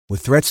With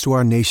threats to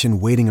our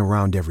nation waiting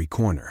around every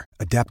corner,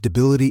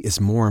 adaptability is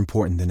more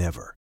important than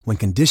ever. When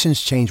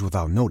conditions change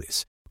without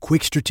notice,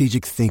 quick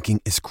strategic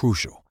thinking is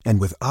crucial.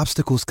 And with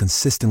obstacles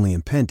consistently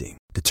impending,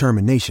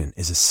 determination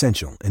is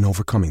essential in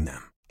overcoming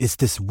them. It's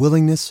this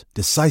willingness,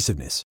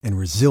 decisiveness, and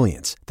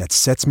resilience that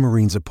sets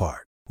Marines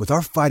apart. With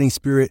our fighting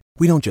spirit,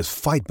 we don't just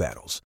fight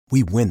battles,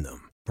 we win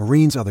them.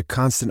 Marines are the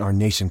constant our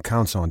nation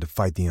counts on to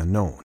fight the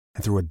unknown.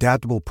 And through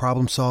adaptable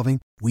problem solving,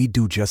 we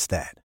do just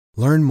that.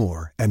 Learn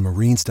more at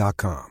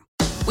marines.com.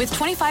 With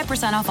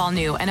 25% off all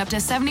new and up to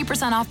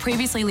 70% off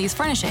previously leased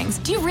furnishings,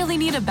 do you really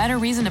need a better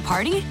reason to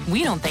party?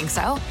 We don't think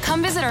so.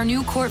 Come visit our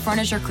new Court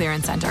Furniture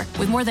Clearance Center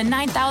with more than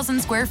 9,000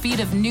 square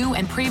feet of new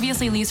and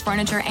previously leased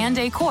furniture and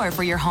decor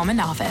for your home and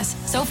office.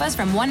 Sofas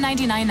from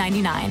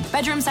 $199.99,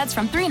 bedroom sets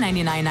from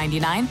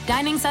 $399.99,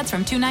 dining sets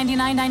from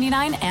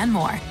 $299.99, and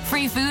more.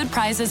 Free food,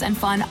 prizes, and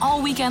fun all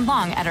weekend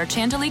long at our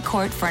Chantilly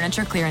Court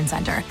Furniture Clearance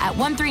Center at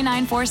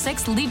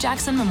 13946 Lee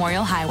Jackson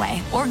Memorial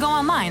Highway, or go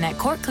online at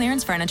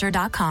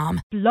courtclearancefurniture.com.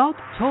 Blog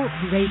Talk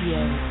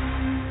Radio.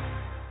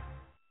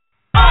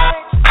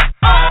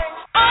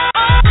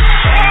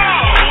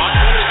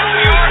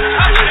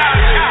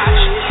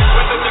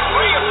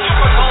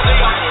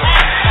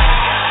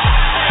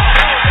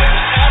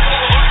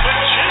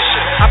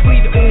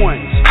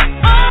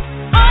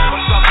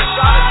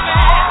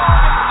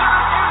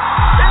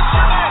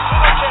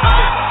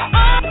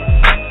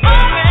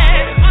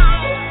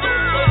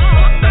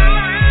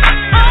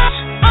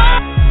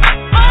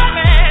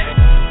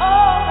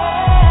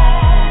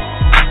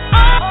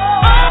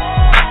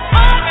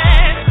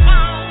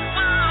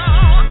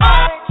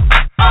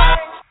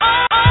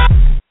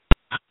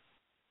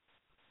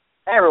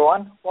 Hey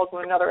everyone, welcome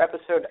to another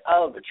episode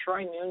of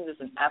Troy Nunes is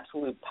an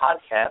Absolute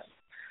Podcast.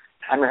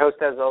 I'm your host,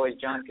 as always,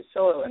 John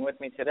Casillo, and with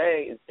me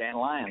today is Dan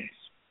Lyons.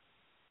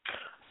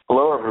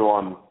 Hello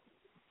everyone.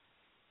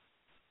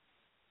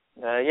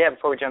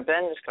 Before we jump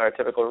in, just our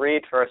typical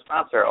read for our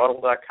sponsor,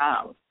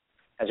 Audible.com.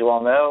 As you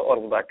all know,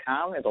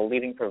 Audible.com is a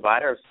leading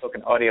provider of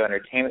spoken audio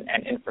entertainment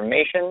and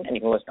information, and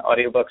you can listen to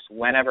audiobooks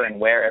whenever and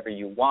wherever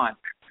you want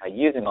by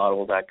using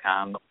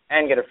Audible.com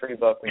and get a free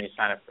book when you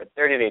sign up for a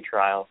 30-day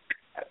trial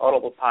at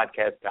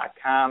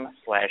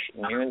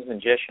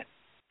audiblepodcast.com/newsmagician.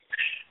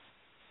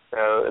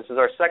 So this is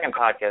our second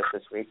podcast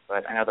this week,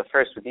 but I know the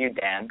first with you,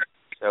 Dan.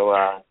 So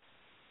I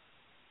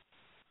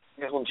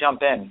guess we'll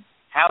jump in.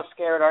 How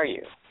scared are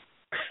you?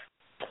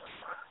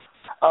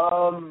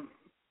 I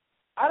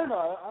don't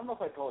know. I don't know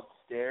if I call it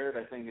scared.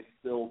 I think it's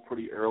still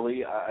pretty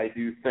early. I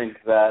do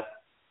think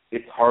that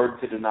it's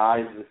hard to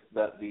deny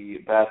that the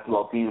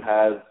basketball team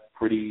has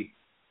pretty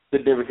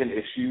significant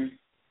issues.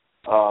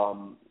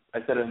 I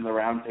said it in the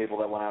roundtable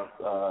that went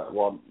out,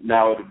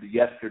 now it would be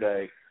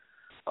yesterday.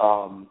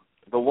 The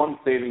one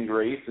saving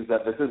grace is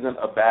that this isn't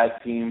a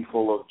bad team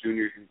full of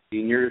juniors and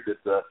seniors.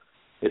 It's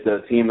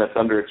a team that's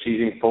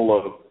underachieving, full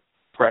of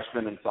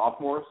freshmen and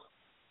sophomores.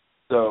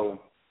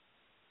 So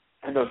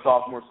I know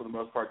sophomores, for the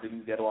most part,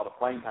 didn't get a lot of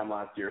playing time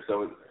last year.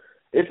 So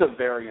it's a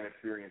very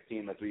inexperienced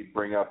team that we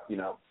bring up,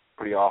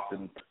 pretty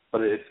often.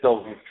 But it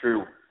still rings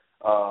true.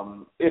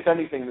 If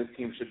anything, this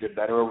team should get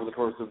better over the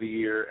course of the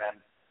year.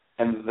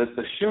 And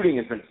the shooting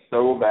has been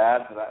so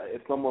bad that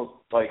it's almost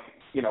like,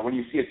 when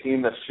you see a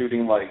team that's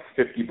shooting like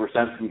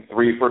 50% from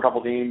three for a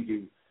couple games,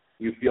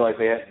 you feel like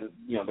they're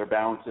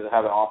bound to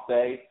have an off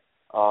day.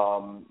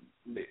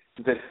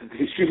 The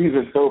shooting's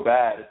been so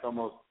bad, it's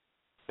almost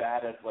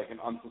bad at like an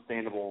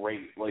unsustainable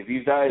rate. Like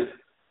these guys,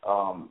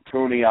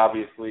 Cooney,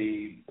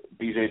 obviously,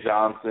 B.J.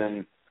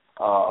 Johnson,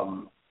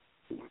 Ron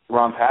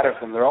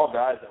Patterson, they're all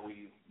guys that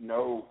we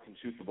know can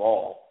shoot the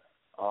ball.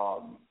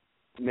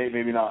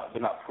 Maybe not,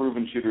 they're not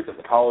proven shooters at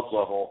the college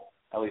level,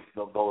 at least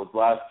those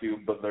last two,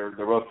 but they're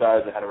both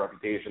guys that had a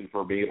reputation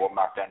for being able to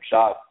knock down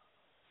shots.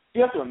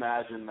 You have to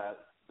imagine that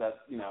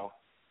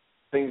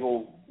things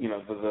will,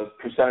 the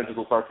percentages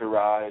will start to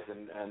rise,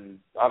 and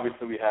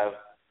obviously we have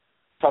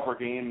tougher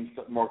games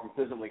more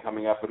consistently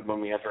coming up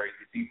when we enter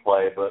ACC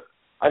play, but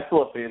I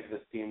still have faith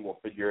this team will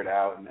figure it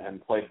out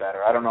and play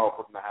better. I don't know if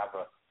we're going to have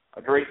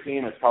a great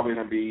team. It's probably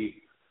going to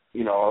be,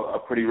 a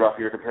pretty rough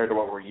year compared to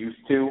what we're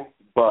used to,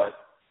 but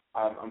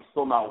I'm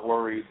still not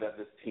worried that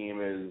this team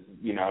is,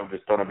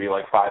 just going to be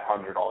like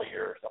 500 all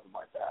year or something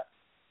like that.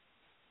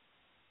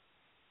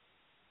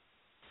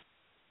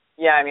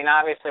 Yeah, I mean,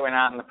 obviously we're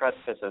not in the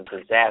precipice of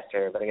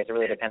disaster, but I guess it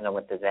really depends on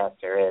what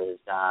disaster is.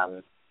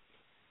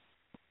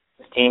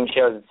 This team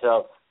shows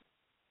itself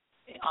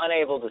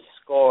unable to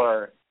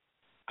score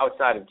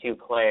outside of two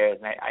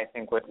players, and I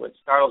think what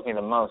startles me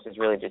the most is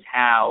really just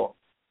how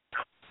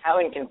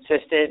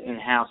inconsistent and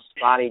how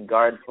spotty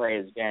guard play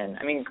has been.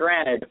 I mean,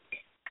 granted,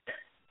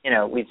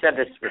 we've said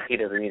this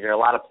repeatedly. There are a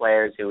lot of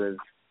players who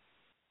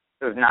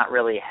have not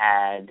really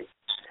had a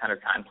ton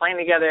of time playing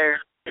together,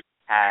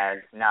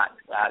 have not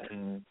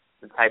gotten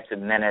the types of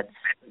minutes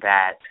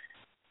that,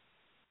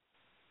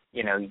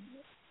 you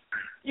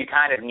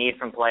kind of need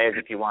from players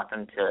if you want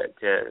them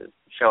to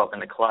show up in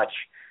the clutch.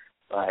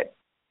 But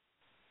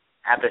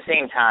at the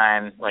same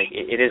time,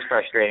 it is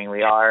frustrating.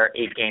 We are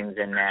 8 games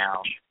in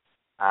now.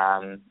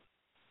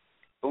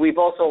 But we've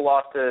also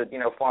lost to,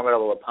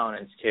 formidable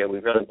opponents, too.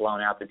 We've really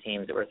blown out the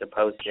teams that we're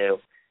supposed to.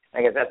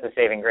 I guess that's the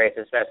saving grace,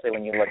 especially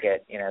when you look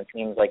at,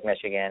 teams like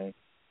Michigan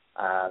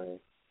and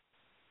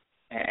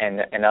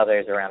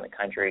others around the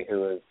country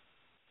who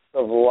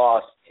have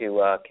lost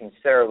to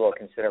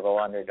considerable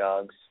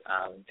underdogs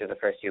through the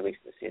first few weeks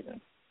of the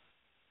season.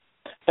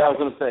 Yeah, I was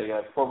going to say,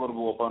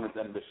 formidable opponents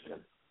and Michigan.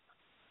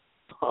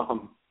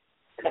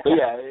 But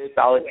yeah, it's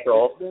solid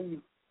troll.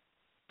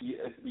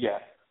 Yeah,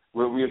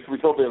 we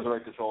totally have the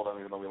right to troll them,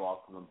 even though we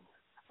lost to them.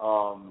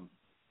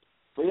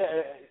 But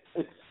yeah,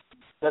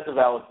 that's a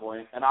valid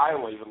point. And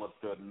Iowa even looks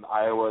good. And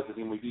Iowa is a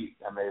team we beat,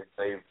 and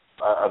they've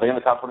are they in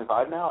the top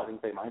 25 now? I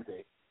think they might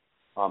be.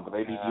 But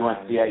they beat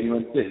UNC at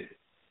UNC.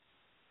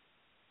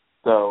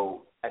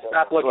 So I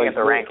stopped looking at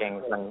the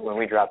rankings when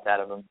we dropped out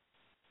of them.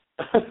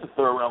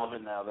 They're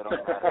irrelevant now. They don't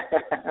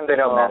matter. They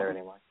don't matter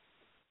anymore.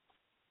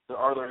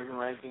 Are there even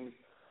rankings?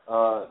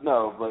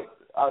 No, but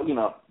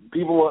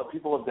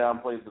people have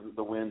downplayed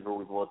the wins where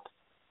we've looked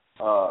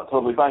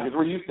totally fine because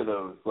we're used to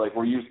those. Like,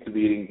 we're used to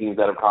beating teams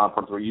out of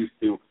conference. We're used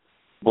to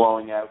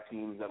blowing out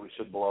teams that we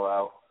should blow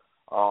out.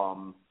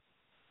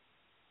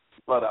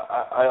 But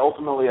I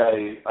ultimately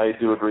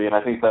do agree, and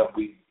I think that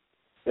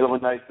it'll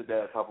be nice to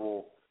get a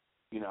couple.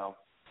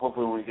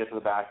 Hopefully when we get to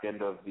the back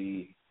end of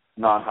the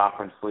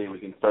non-conference slate, we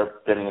can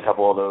start getting a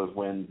couple of those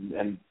wins,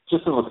 and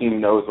just so the team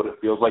knows what it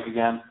feels like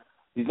again.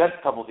 These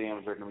next couple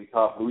games are going to be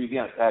tough.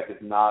 Louisiana Tech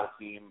is not a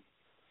team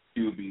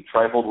to be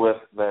trifled with.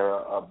 They're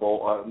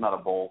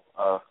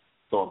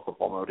still in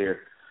football mode here.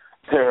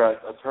 They're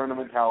a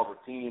tournament caliber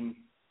team.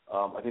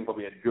 I think they'll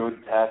be a good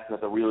test.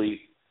 That's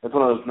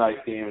one of those nice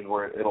games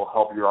where it'll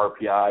help your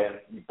RPI,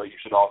 but you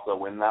should also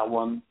win that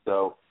one.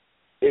 So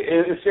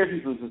if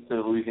Syracuse loses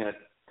to Louisiana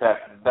Tech,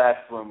 that's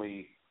when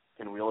we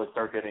can really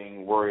start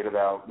getting worried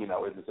about,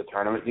 is this a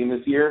tournament team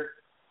this year?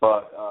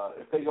 But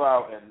if they go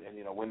out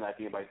and win that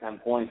game by 10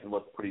 points and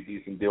look pretty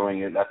decent doing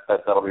it,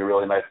 that'll be a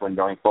really nice win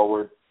going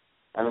forward.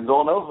 And then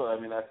Villanova,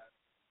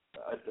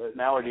 that's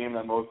now a game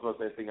that most of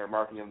us, I think, are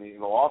marking in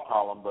the loss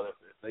column. But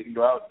if they can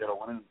go out and get a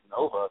win in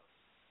Nova,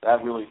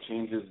 that really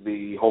changes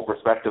the whole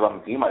perspective on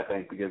the team, I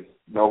think, because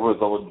Nova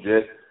is a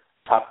legit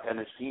top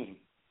 10-ish team.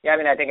 Yeah,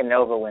 I think a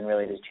Nova win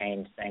really does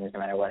change things no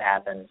matter what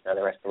happens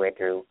the rest of the way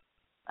through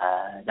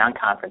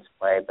non-conference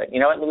play. But you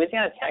know what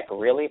Louisiana Tech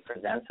really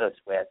presents us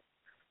with?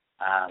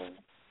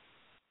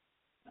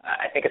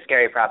 I think a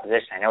scary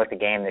proposition. I know it's a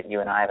game that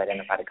you and I have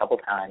identified a couple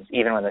times,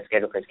 even when the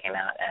schedule cards came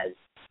out, as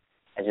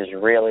just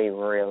really,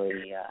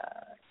 really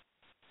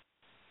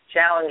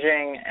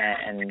challenging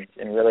and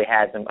really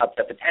had some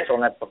upset potential,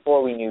 and that's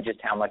before we knew just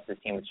how much this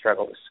team would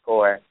struggle to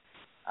score.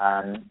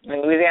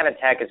 Louisiana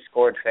Tech has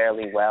scored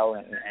fairly well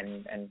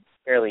and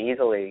fairly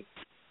easily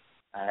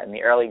in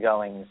the early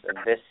goings of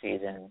this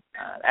season,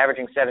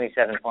 averaging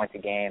 77 points a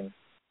game.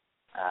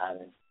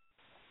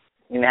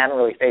 They haven't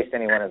really faced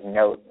anyone of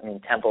note.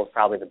 Temple's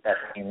probably the best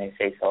team they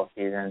faced all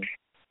season.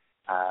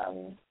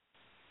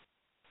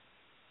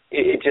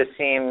 It just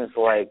seems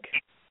like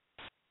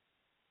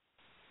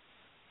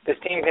this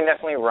team can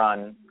definitely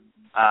run.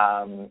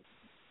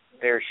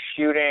 They're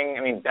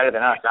shooting, better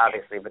than us,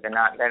 obviously, but they're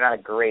not a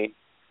great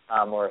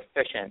or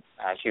efficient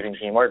shooting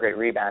team or a great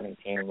rebounding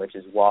team, which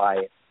is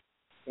why,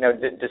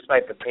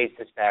 despite the pace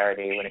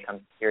disparity when it comes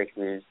to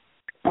Syracuse,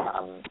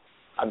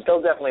 I'm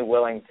still definitely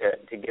willing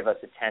to give us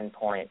a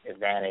 10-point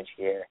advantage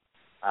here,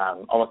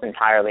 almost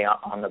entirely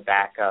on the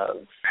back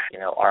of,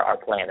 our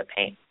play in the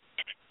paint.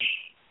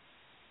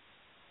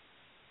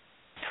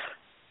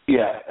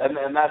 Yeah,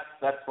 and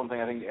that's one thing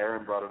I think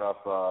Aaron brought it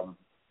up.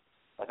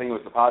 I think it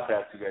was the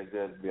podcast you guys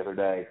did the other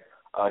day.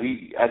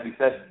 He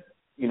said,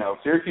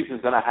 Syracuse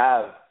is going to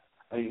have,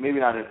 maybe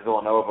not against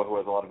Villanova, who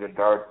has a lot of good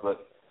guards,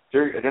 but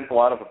against a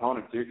lot of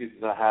opponents, Syracuse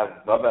is going to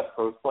have the best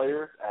post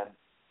players, and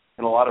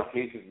in a lot of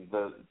cases,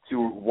 the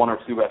one or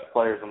two best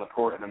players on the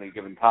court at any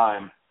given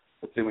time,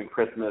 assuming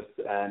Christmas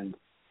and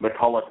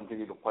McCullough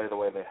continue to play the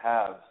way they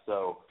have.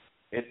 So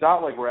it's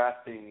not like we're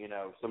asking,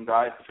 some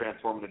guys to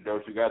transform into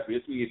go-to guys. We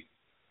just need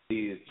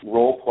these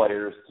role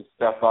players to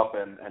step up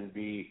and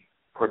be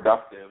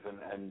productive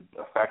and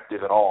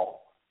effective at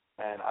all.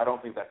 And I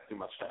don't think that's too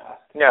much to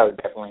ask. No,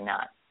 definitely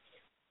not.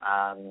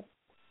 I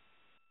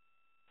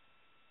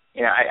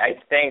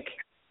think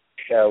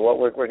what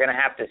we're going to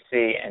have to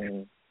see,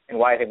 and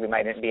why I think we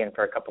might be in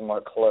for a couple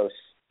more close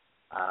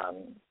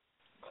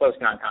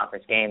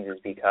non-conference games, is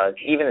because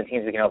even the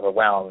teams we can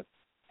overwhelm,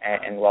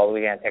 and while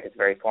Louisiana Tech is a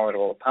very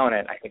formidable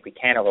opponent, I think we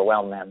can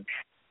overwhelm them.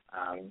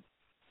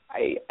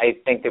 I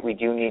think that we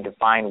do need to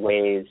find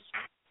ways,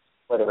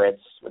 whether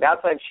it's with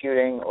outside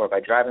shooting or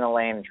by driving the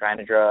lane and trying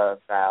to draw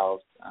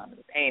fouls in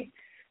the paint,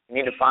 we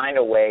need to find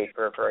a way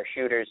for our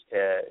shooters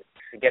to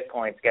get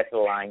points, get to the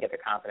line, get their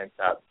confidence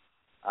up.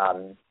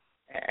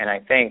 And I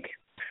think,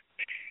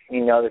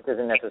 this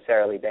isn't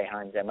necessarily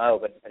Boeheim's MO,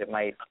 but it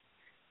might,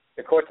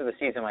 the course of the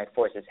season might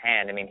force his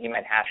hand. He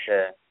might have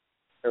to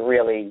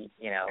really,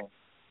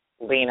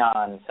 lean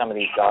on some of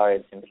these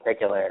guards in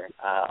particular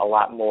a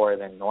lot more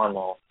than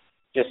normal,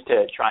 just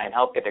to try and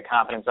help get their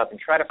confidence up and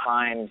try to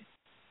find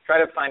try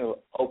to find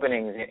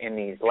openings in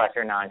these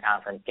lesser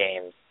non-conference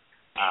games,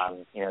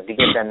 to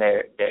give them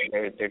their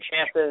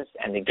chances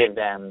and to give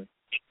them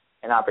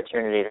an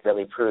opportunity to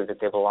really prove that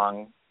they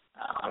belong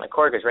on the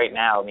court. Because right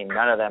now, I mean,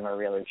 none of them are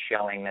really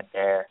showing that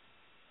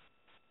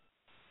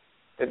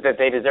that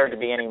they deserve to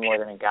be any more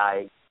than a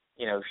guy,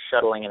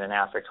 shuttling in and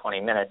out for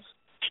 20 minutes.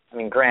 I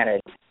mean,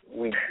 granted,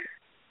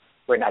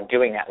 we're not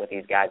doing that with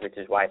these guys, which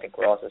is why I think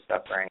we're also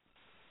suffering.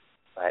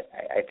 But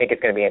I think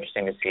it's going to be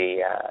interesting to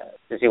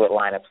see what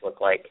lineups look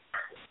like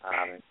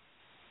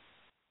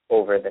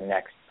over the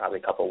next probably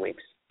couple of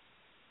weeks.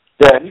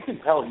 Yeah, and you can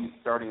tell he's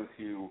starting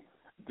to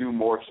do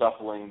more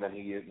shuffling than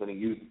he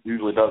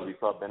usually does. We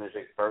saw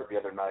Benedict start the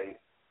other night.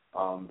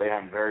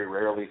 Boeheim very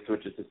rarely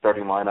switches to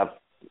starting lineups,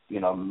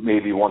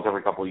 maybe once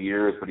every couple of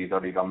years, but he's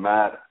already done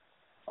that.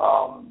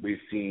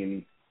 We've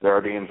seen there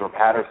are games where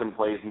Patterson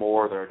plays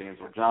more. There are games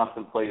where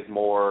Johnson plays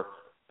more.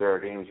 There are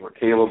games where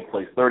Caleb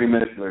plays 30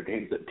 minutes, and there are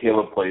games that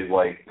Caleb plays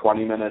like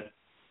 20 minutes.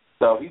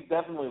 So he's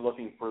definitely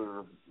looking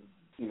for,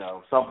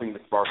 something to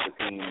spark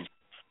the team.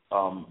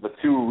 The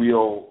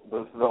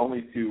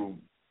only two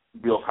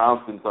real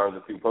constants are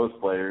the two post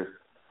players,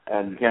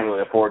 and you can't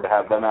really afford to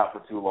have them out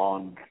for too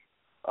long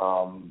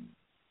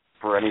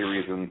for any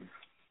reason.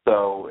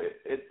 So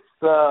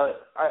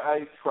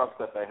I trust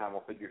that Boeheim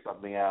will figure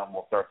something out, and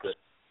we'll start to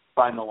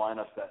find the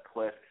lineups that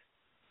click.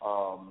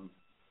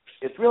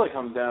 It really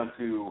comes down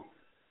to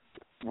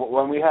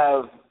when we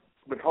have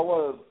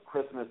McCullough,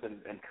 Christmas,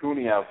 and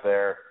Cooney out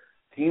there,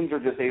 teams are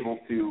just able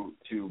to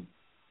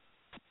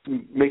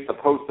make the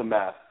post a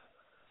mess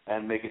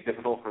and make it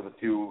difficult for the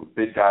two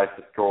big guys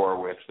to score,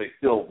 which they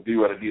still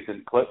do at a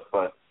decent clip,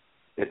 but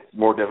it's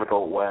more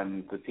difficult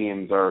when the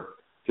teams are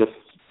just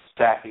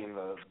stacking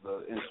the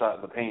inside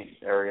of the paint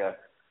area.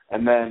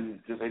 And then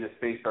they just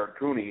face start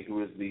Cooney,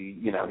 who is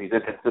he's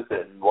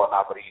inconsistent and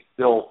whatnot, but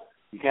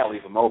you can't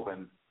leave him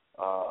open,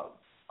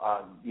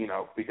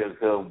 because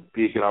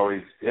he can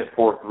always hit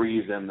 4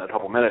 threes in a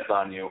couple minutes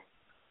on you.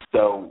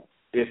 So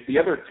if the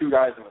other two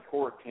guys in the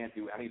court can't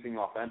do anything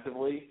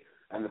offensively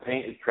and the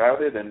paint is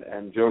crowded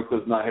and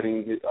Joseph's not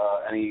hitting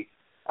any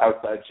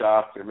outside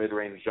shots or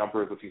mid-range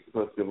jumpers, which he's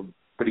supposed to be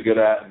pretty good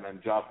at, and then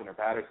Johnson or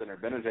Patterson or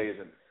Benedict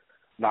isn't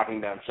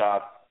knocking down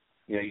shots,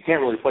 you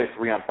can't really play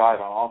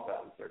 3-on-5 on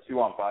offense or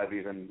 2-on-5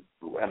 even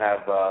and have,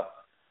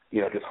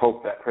 just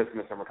hope that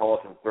Christmas or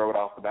McCullough can throw it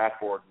off the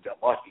backboard and get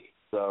lucky.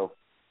 So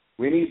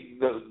we need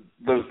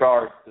those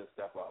guards to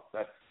step up.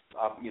 That's,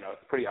 it's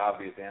a pretty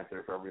obvious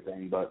answer for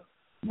everything, but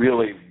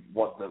really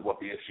what the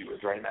issue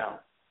is right now.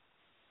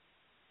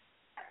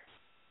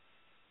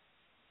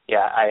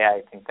 Yeah,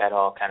 I think that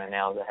all kind of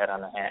nails the head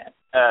on the head.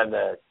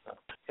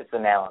 It's the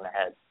nail on the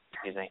head.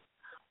 Excuse me.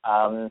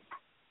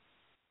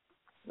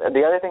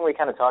 The other thing we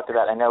kind of talked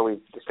about, I know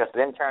we've discussed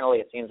it internally.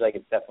 It seems like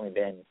it's definitely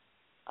been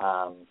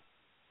on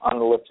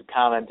the lips of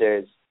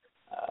commenters.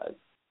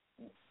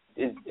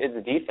 Is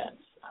the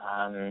defense?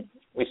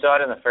 We saw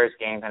it in the first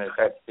game, kind of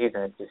start the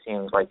season. It just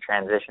seems like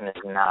transition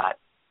is not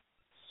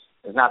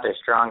their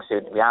strong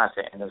suit. To be honest,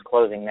 in those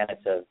closing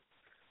minutes of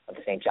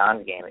the St.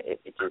 John's game, it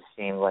just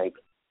seemed like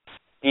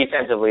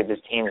defensively this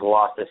team's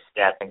lost a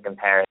step in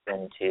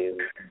comparison to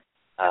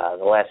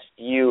the last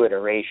few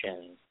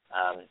iterations.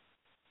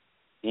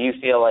 Do you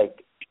feel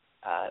like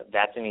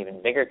that's an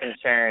even bigger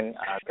concern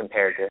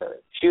compared to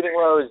shooting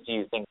woes? Do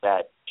you think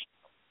that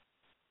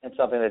it's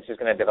something that's just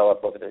going to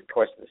develop over the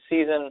course of the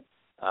season?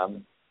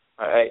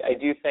 I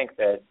do think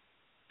that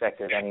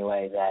effective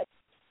anyway that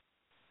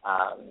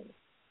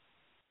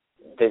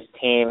this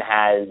team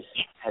has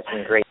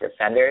some great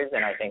defenders,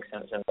 and I think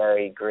some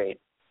very great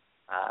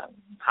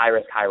high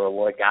risk, high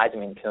reward guys. I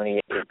mean,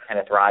 Cooney kind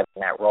of thrives in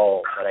that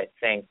role, but I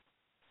think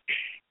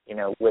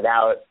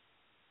without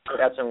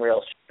some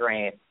real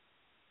strength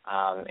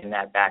in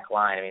that back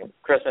line. I mean,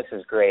 Christmas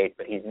is great,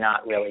 but he's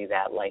not really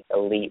that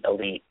elite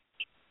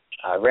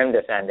rim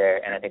defender,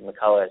 and I think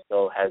McCullough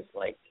still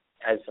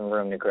has some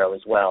room to grow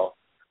as well.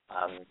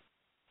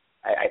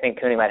 I think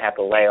Cooney might have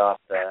to lay off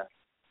the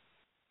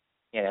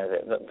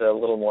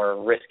little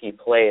more risky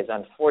plays,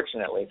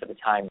 unfortunately, for the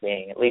time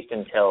being, at least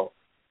until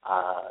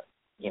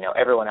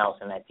everyone else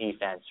in that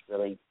defense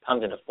really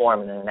comes into form,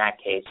 and then in that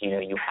case,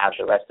 you have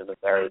the rest of a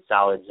very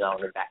solid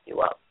zone to back you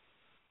up.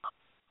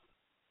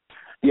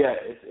 Yeah,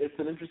 it's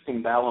an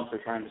interesting balance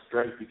they're trying to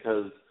strike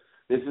because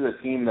this is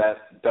a team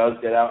that does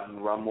get out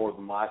and run more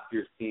than last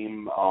year's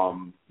team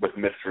with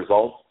mixed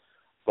results.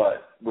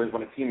 But when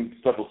a team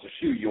struggles to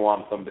shoot, you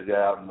want them to get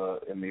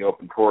out in the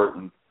open court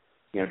and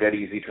get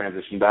easy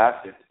transition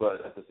baskets.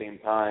 But at the same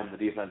time, the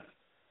defense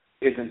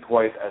isn't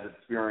quite as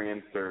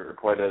experienced or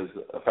quite as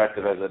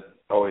effective as it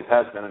always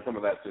has been, and some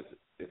of that's just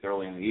it's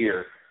early in the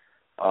year.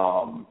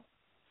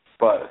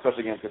 But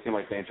especially against a team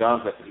like St.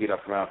 John's that can heat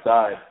up from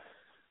outside,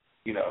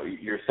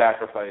 you're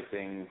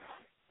sacrificing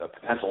a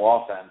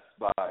potential offense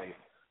by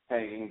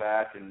hanging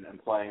back and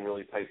playing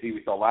really tight D.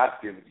 We saw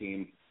last year the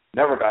team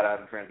never got out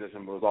in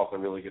transition, but was also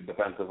really good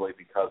defensively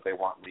because they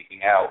weren't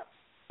leaking out,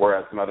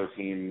 whereas some other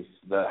teams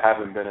that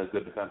haven't been as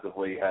good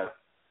defensively have,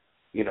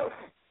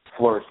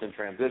 flourished in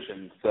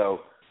transition. So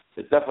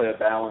it's definitely a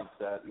balance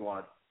that you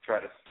want to try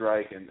to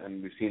strike,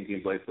 and we've seen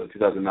teams like the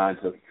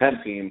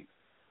 2009-2010 team,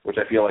 which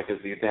I feel like is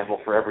the example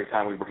for every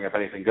time we bring up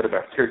anything good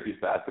about Syracuse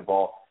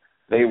basketball.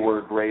 They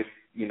were great.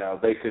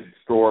 They could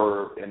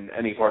score in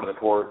any part of the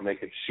court, and they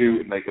could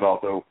shoot, and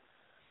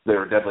they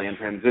were deadly in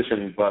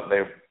transition, but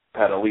they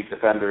had elite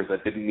defenders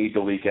that didn't need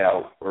to leak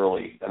out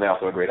early, and they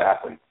also had great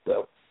athletes.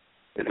 So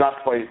it's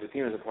not quite, the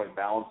team hasn't quite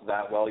balanced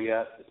that well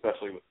yet,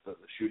 especially with the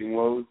shooting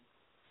woes.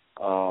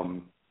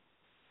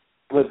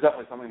 But it's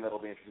definitely something that'll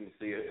be interesting to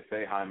see if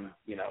Boeheim,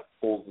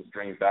 pulls the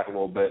strings back a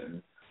little bit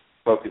and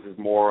focuses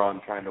more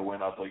on trying to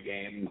win ugly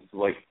games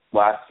like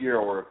last year,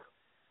 or if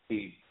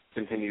he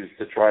continues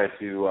to try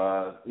to,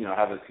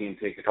 have his team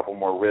take a couple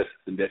more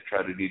risks and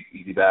try to do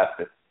easy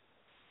baskets.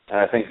 And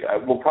I think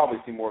we'll probably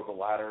see more of the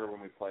latter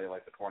when we play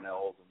like the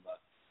Cornells and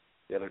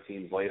the other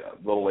teams a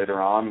little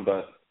later on.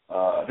 But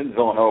I think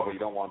Villanova, you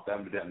don't want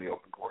them to get in the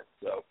open court.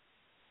 So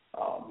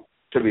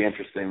should be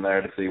interesting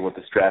there to see what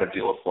the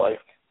strategy looks like.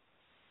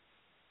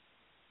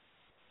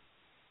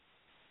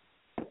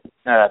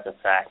 No, that's a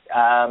fact.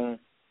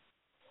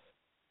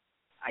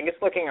 I guess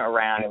looking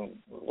around, and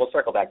we'll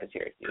circle back to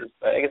Syracuse,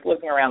 but I guess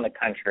looking around the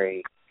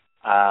country,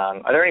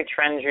 are there any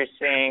trends you're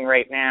seeing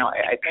right now?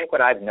 I think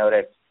what I've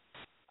noticed,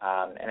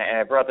 and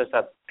I brought this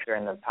up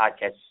during the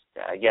podcast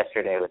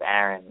yesterday with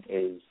Aaron,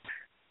 is,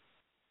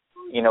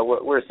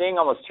 we're seeing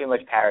almost too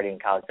much parity in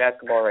college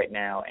basketball right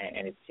now,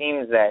 and it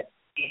seems that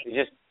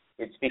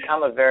it's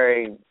become a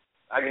very,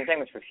 I've been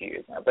saying this for a few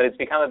years now, but it's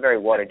become a very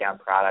watered-down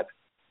product.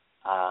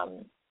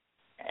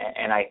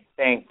 And I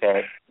think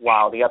that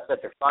while the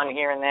upsets are fun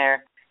here and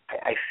there,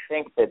 I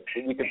think that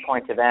you could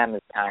point to them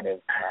as kind of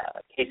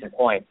case in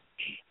point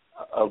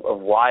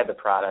of why the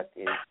product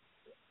is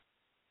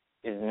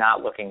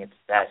not looking its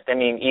best. I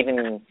mean, even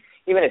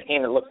a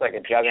team that looks like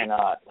a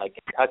juggernaut like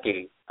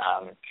Kentucky,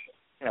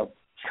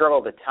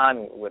 struggled a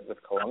ton with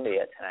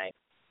Columbia tonight.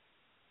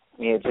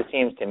 I mean, it just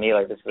seems to me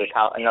like this is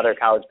another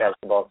college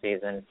basketball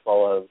season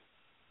full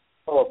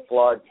of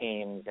flawed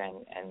teams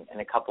and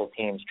a couple of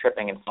teams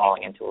tripping and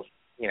falling into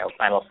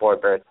Final Four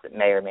berths that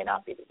may or may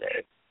not be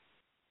deserved.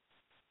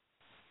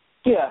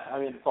 Yeah, I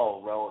mean, it's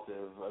all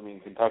relative. I mean,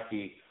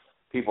 Kentucky,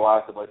 people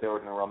asked if they were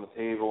going to run the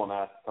table and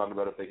talking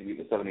about if they can beat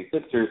the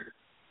 76ers.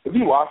 If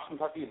you watch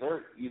Kentucky,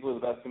 they're easily the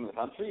best team in the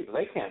country, but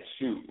they can't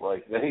shoot.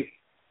 Like,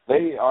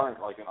 they aren't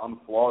like an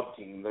unflawed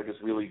team. They're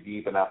just really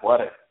deep and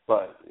athletic.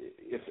 But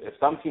if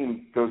some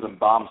team goes and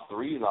bombs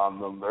threes on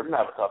them, they're going to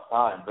have a tough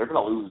time. They're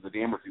going to lose a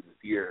game or two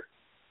this year.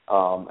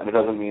 And it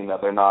doesn't mean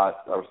that they're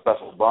not a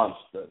special bunch.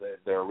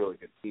 They're a really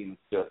good team.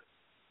 It's just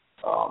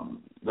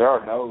there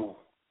are no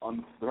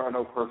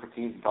perfect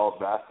teams in college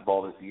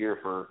basketball this year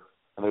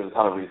and there's a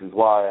ton of reasons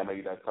why. I know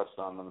you guys touched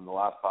on them in the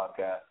last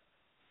podcast.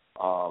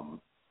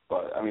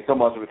 But I mean, so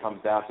much of it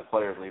comes down to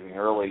players leaving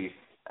early,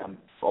 and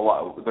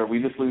we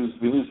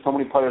lose so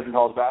many players in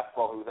college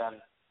basketball who then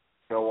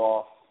go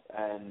off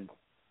and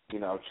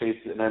chase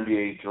an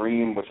NBA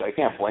dream, which I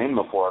can't blame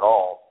them for at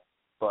all.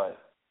 But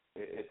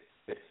it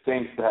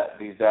stinks that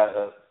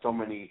so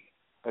many.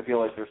 I feel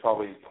like there's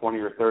probably 20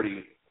 or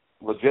 30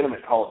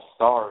 legitimate college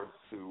stars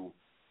who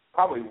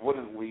probably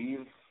wouldn't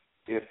leave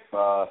if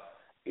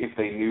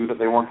they knew that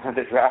they weren't going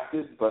to get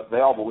drafted, but they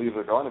all believe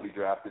they're going to be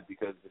drafted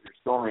because if you're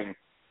scoring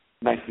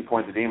 19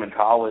 points a game in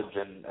college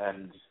and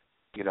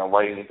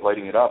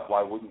lighting it up,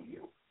 why wouldn't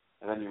you?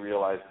 And then you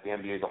realize that the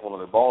NBA is a whole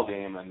other ball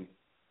game, and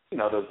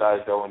those guys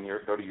go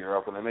to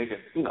Europe and they make it,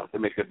 they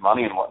make good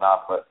money and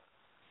whatnot, but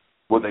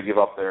would they give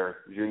up their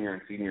junior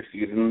and senior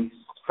seasons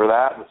for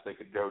that, which they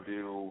could go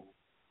do,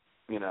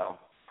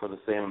 for the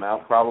same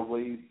amount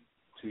probably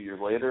 2 years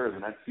later or the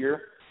next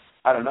year?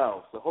 I don't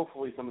know. So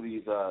hopefully some of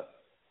these,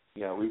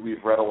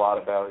 we've read a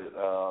lot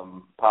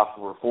about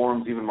possible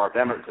reforms. Even Mark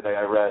Emmert today,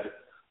 I read,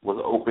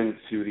 was open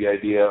to the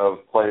idea of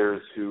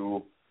players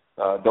who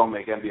don't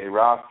make NBA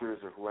rosters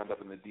or who end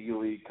up in the D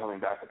League coming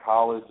back to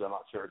college. I'm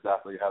not sure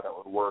exactly how that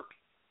would work,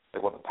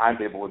 like what the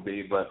timetable would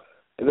be, but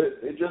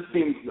it just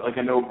seems like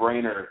a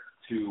no-brainer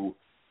to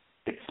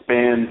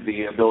expand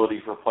the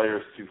ability for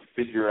players to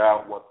figure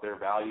out what their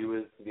value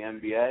is to the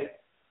NBA,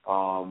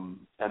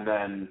 and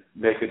then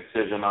make a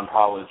decision on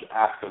college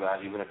after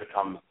that, even if it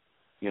comes,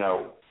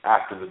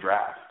 after the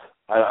draft.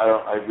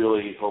 I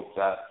really hope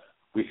that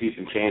we see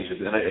some changes,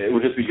 and it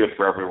would just be good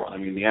for everyone. I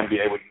mean, the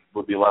NBA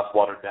would be less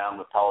watered down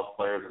with college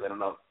players that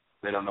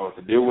they don't know what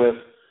to do with.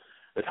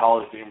 The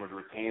college game would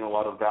retain a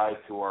lot of guys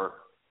who are,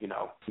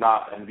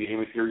 not NBA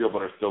material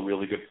but are still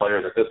really good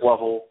players at this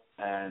level,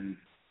 and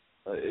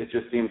it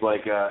just seems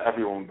like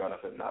everyone would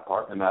benefit in that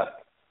part, and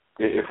that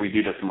if we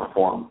do just some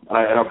reform. And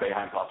I know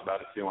Boeheim talked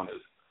about it too on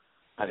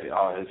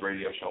his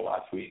radio show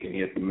last week, and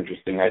he had some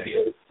interesting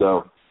ideas.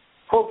 So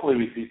hopefully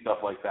we see stuff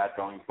like that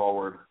going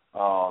forward,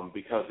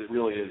 because it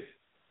really is,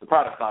 the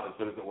product's not as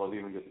good as it was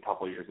even just a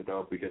couple of years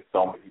ago because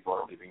so many people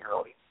are leaving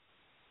early.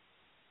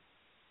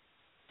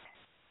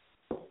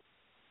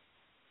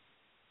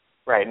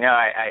 Right. No,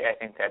 I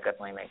think that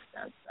definitely makes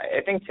sense.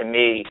 I think to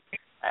me,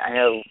 I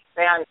know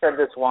Boeheim said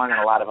this one, and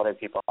a lot of other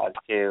people have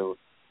too,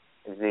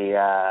 is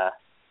the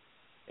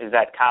is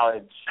that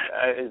college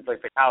is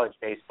like the college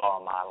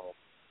baseball model.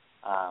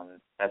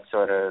 That's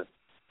sort of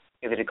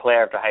either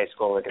declare after high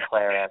school or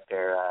declare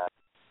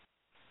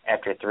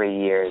after 3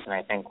 years. And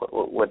I think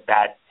what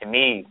that to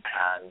me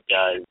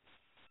does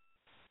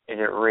is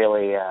it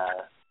really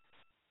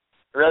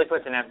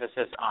puts an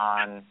emphasis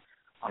on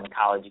the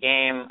college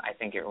game. I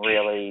think it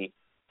really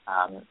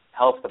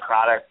helps the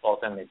product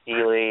both in the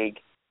D-League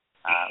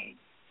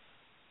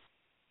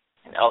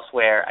and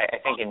elsewhere. I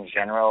think in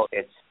general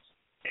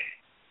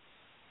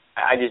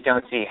I just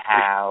don't see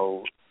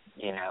how,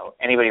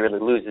 anybody really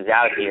loses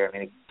out here. I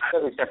mean,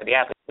 except for the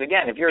athletes. But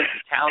again, if you're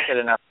talented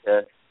enough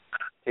to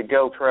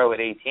go pro at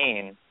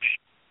 18,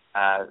 then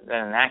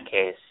in that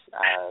case,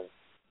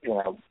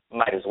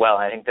 might as well.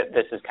 And I think that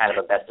this is kind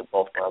of a best of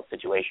both worlds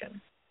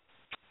situation.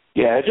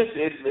 Yeah,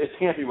 it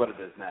can't be what it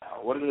is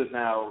now. What it is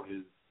now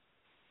is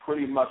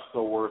pretty much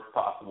the worst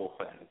possible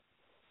thing.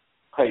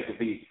 Like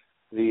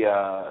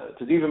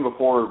because even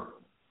before,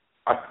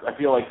 I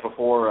feel like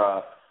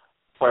before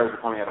players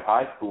were coming out of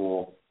high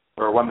school,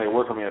 or when they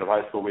were coming out of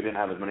high school, we didn't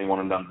have as many one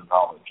and dones in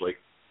college. Like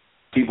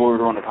people who were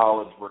going to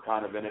college were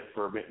kind of in it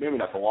for maybe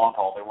not the long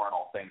haul. They weren't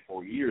all staying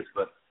 4 years,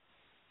 but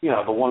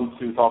the ones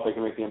who thought they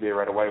could make the NBA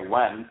right away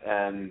went,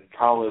 and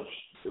college,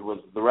 it was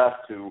the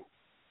rest who,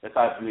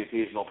 aside from the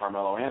occasional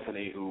Carmelo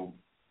Anthony, who,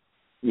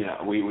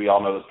 we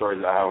all know the stories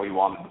about how he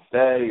wanted to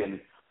stay and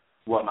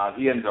whatnot.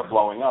 He ended up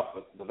blowing up,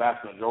 but the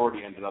vast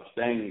majority ended up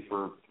staying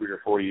for 3 or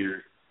 4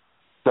 years.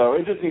 So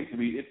it just needs to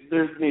be,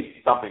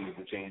 something needs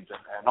to change,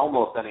 and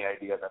almost any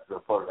idea that's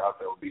floated out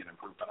there would be an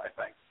improvement, I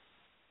think.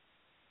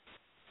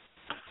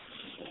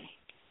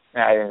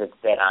 I think that's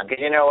dead on.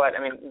 Because you know what? I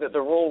mean, the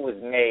rule was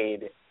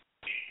made,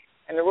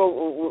 and the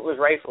rule was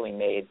rightfully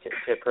made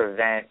to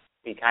prevent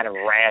the kind of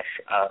rash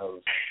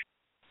of,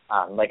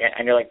 I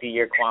know the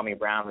year Kwame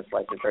Brown was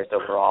selected first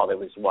overall, there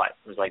was what?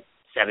 It was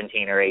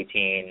 17 or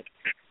 18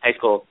 high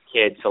school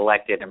kids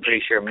selected. I'm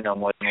pretty sure no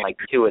more than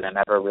 2 of them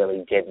ever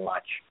really did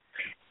much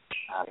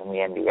in the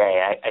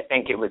NBA. I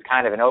think it was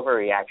kind of an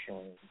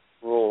overreaction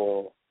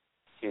rule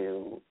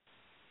to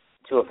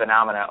a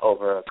phenomena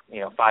over a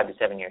 5 to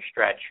 7 year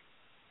stretch.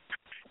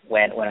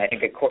 When I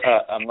think a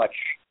much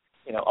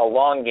a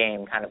long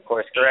game kind of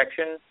course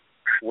correction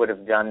would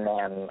have done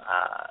them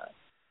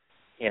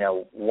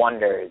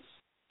wonders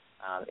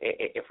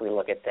if we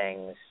look at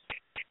things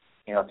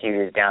a few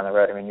years down the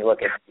road. I mean, you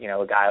look at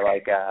a guy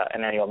like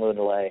Emmanuel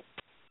Mudiay,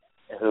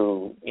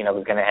 who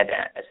was going to head to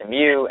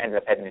SMU, ended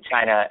up heading to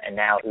China, and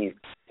now he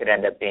could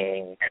end up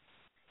being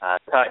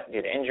cut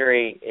due to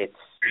injury. It's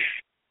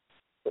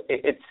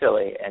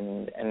silly,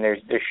 and there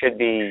should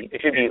be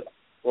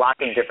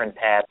locking different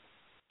paths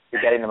to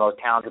getting the most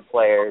talented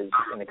players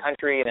in the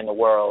country and in the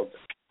world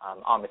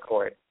on the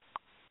court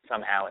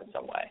somehow in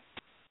some way.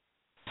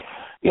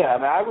 Yeah, I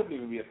mean, I wouldn't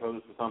even be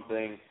opposed to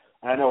something.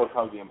 I know it's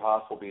probably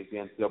impossible because the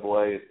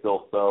NCAA is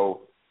still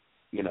so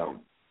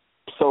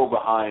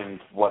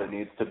behind what it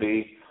needs to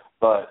be.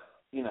 But,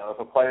 if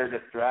a player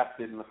gets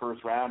drafted in the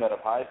first round out of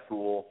high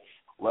school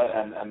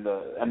and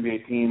the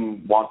NBA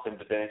team wants him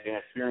to gain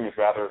experience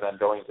rather than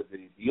going to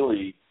the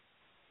D-League,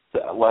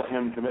 let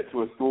him commit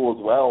to a school as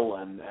well.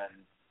 And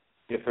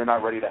if they're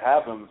not ready to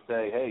have him,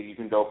 say, hey, you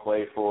can go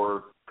play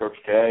for Coach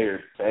K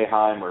or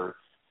Boeheim or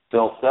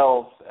Bill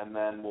Self, and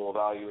then we'll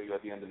evaluate you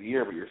at the end of the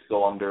year, but you're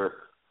still under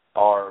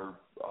our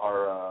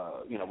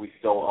we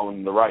still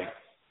own the rights,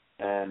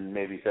 and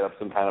maybe set up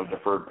some kind of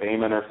deferred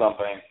payment or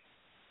something.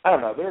 I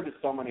don't know. There are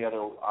just so many other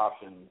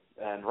options,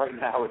 and right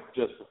now it's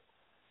just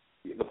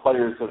the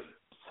players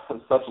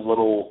have such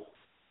little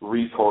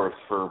recourse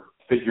for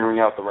figuring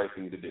out the right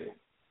thing to do.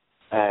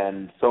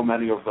 And so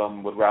many of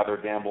them would rather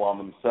gamble on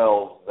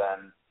themselves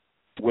than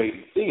wait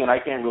and see, and I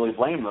can't really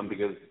blame them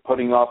because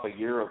putting off a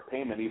year of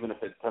payment, even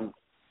if it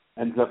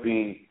ends up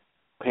being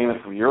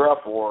payment from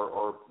Europe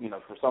or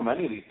for so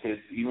many of these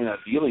kids, even a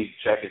D-League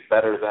check is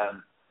better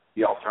than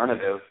the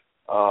alternative,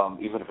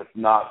 even if it's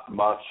not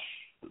much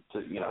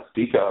to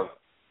speak of.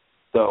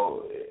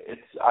 So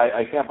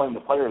I can't blame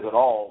the players at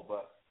all,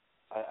 but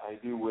I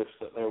do wish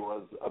that there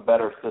was a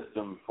better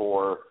system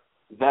for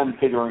them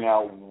figuring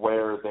out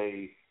where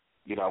they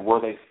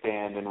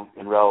stand in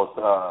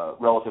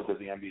relative to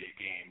the NBA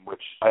game,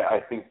 which I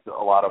think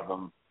a lot of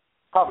them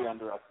probably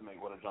underestimate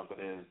what a jump it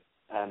is,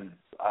 and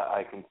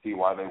I can see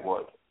why they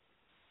would.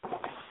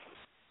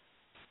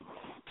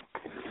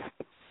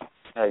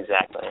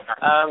 Exactly.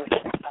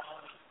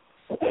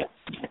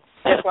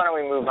 Just why don't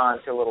we move on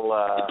to a little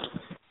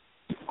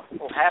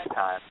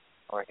halftime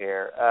over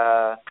here.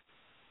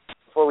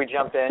 Before we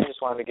jump in,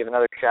 just wanted to give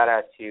another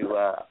shout-out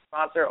to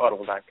sponsor,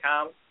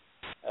 Audible.com.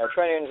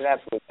 Troy Newton's An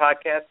Absolute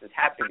Podcast is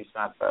happy to be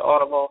sponsored by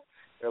Audible.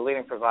 They're a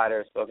leading provider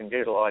of spoken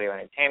digital audio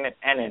entertainment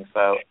and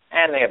info,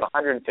 and they have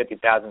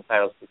 150,000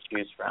 titles to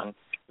choose from,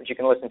 which you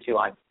can listen to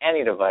on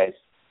any device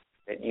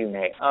that you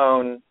may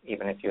own.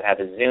 Even if you have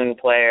a Zune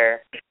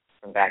player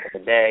from back in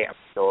the day, I'm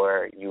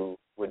sure you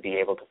would be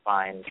able to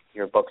find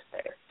your books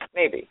there.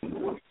 Maybe.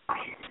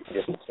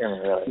 Just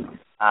assuming, really.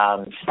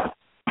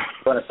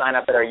 If you want to sign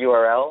up at our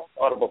URL,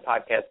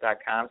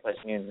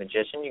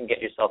 audiblepodcast.com/newsmagician, you can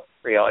get yourself a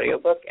free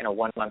audiobook and a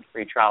 1-month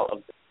free trial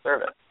of the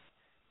service.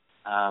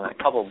 A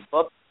couple of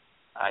books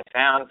I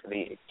found for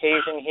the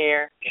occasion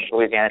here.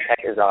 Louisiana Tech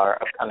is our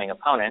upcoming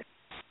opponent.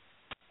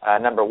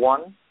 Number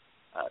 1,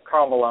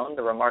 Karl Malone,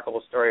 The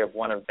Remarkable Story of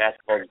One of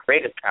Basketball's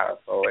Greatest Power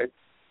Forwards.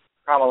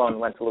 Karl Malone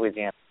went to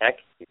Louisiana Tech.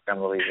 He's from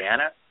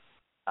Louisiana.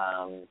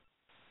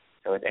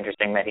 So it's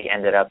interesting that he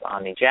ended up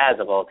on the Jazz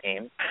of all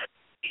teams.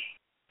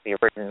 The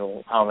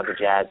original home of the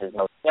Jazz, as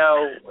most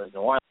know, was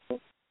New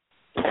Orleans,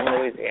 in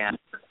Louisiana.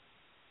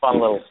 Fun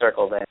little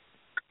circle there.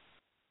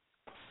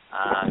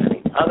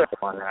 The other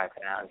one that I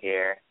found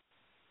here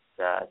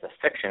is a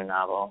fiction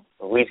novel,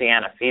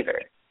 Louisiana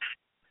Fever,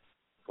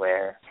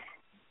 where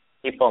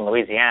people in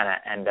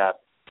Louisiana end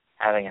up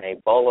having an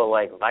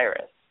Ebola-like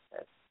virus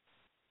that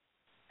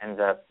ends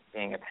up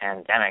being a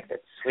pandemic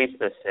that sweeps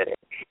the city.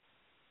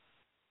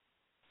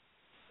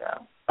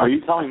 So, Are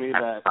you telling me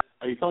that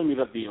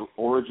the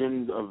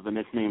origins of the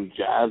nickname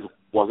Jazz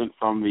wasn't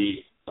from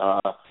the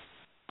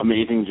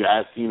amazing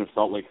jazz scene of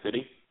Salt Lake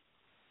City?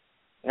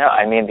 No,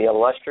 I mean the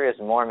illustrious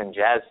Mormon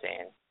jazz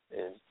scene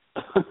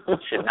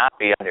should not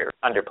be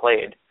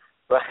underplayed.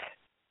 But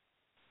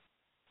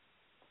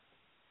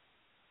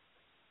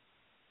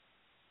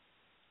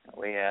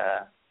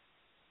I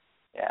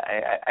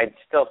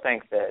still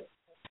think that.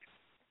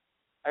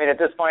 I mean, at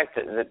this point,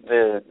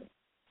 the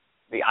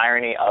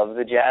irony of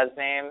the Jazz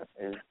name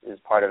is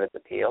part of its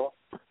appeal.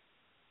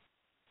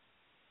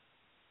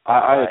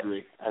 I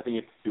agree. I think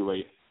it's too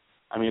late.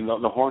 I mean,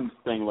 the Hornets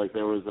thing, like,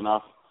 there was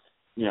enough,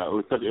 it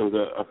was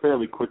a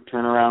fairly quick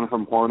turnaround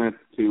from Hornets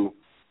to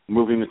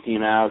moving the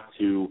team out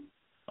to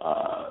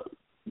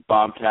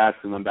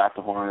Bobcats and then back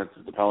to Hornets,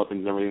 the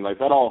Pelicans and everything. Like,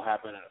 that all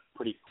happened in a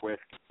pretty quick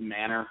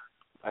manner.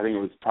 I think it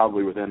was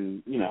probably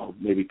within,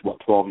 maybe,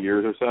 12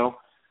 years or so.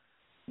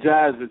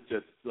 Jazz is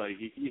just, like,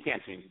 you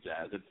can't change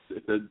Jazz.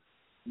 It's a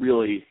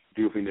really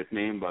goofy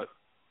nickname, but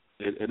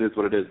it is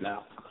what it is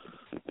now.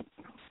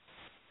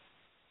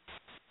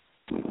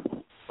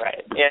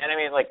 Right. Yeah, and I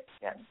mean,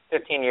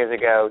 15 years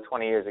ago,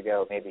 20 years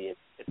ago, maybe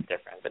it's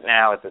different. But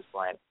now at this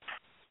point,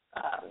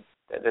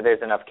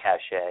 there's enough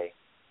cachet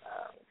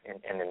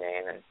in the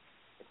name, and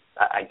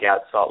I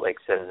doubt Salt Lake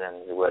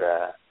citizens would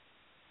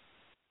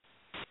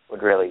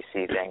really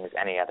see things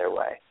any other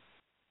way.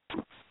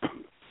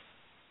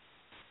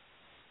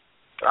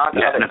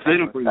 Yeah, and if they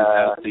don't bring it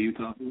out to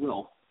Utah, we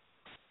will.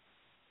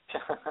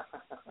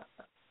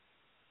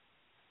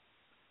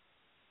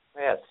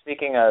 Yeah,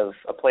 speaking of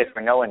a place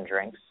where no one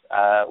drinks,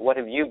 what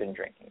have you been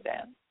drinking,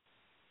 Dan?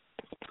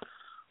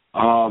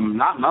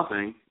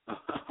 Nothing.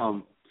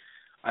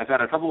 I've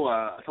had a couple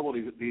of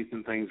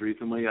decent things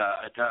recently.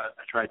 I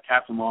tried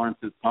Captain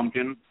Lawrence's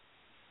pumpkin,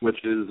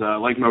 which is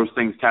like most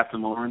things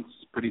Captain Lawrence,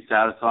 pretty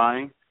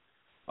satisfying.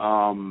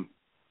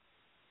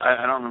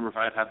 I don't remember if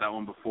I had that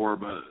one before,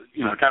 but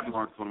Captain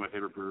Lawrence is one of my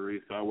favorite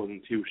breweries, so I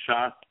wasn't too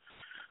shocked.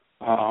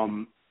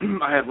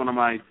 I had one of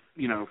my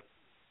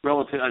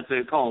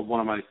I'd call it one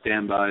of my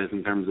standbys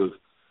in terms of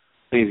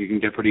things you can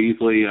get pretty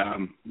easily.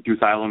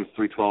 Goose Island's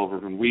 312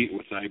 Urban Wheat,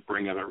 which I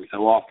bring up every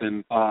so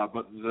often.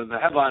 But the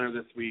headliner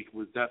this week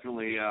was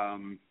definitely I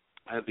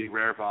had the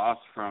Rare Voss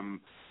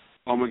from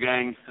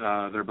Ommegang,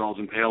 their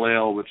Belgian Pale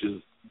Ale, which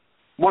is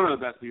one of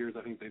the best beers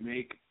I think they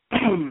make.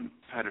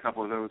 I had a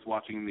couple of those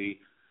watching the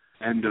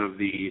end of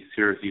the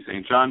Syracuse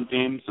St. John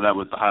game, so that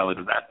was the highlight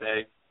of that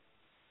day.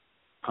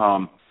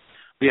 But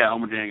yeah,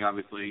 Ommegang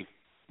obviously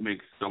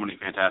makes so many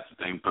fantastic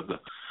things, but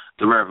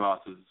the Rare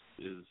Voss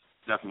is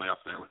definitely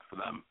up there for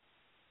them.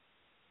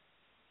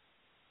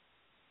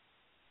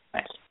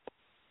 Nice.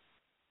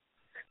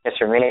 Yes,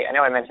 for me, I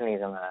know I mentioned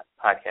these on the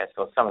podcast,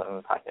 well, some of them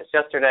on the podcast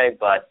yesterday,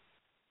 but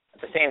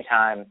at the same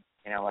time,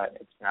 you know what,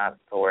 it's not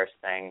the worst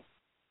thing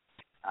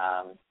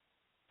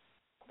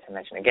to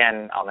mention.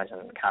 Again, I'll mention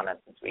in the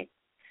comments since we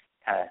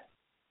kind of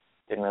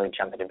didn't really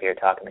jump into beer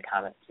talk in the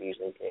comments as we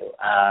usually do.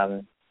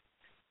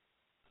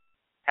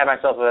 Had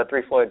myself a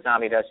 3 Floyd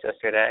Zombie Dutch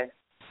yesterday,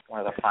 one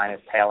of the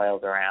finest pale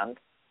ales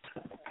around.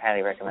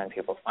 Highly recommend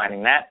people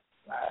finding that.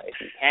 If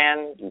you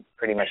can, you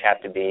pretty much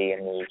have to be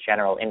in the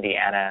general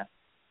Indiana,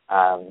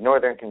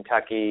 northern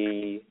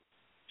Kentucky,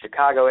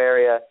 Chicago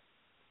area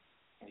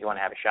if you want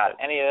to have a shot at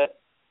any of it.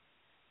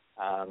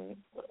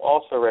 Would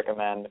also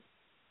recommend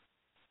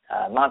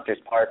Monsters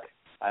Park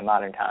by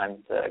Modern Times.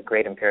 It's a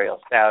great imperial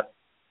stout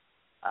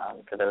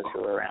for those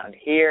who are around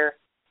here.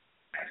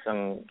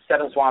 Some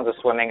Seven Swans of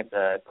Swimming. It's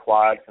a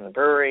quad from the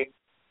brewery.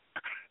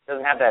 It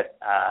doesn't have that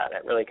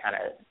really kind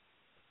of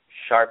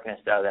sharpness,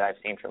 though, that I've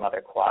seen from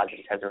other quads. It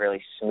just has a really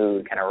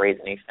smooth, kind of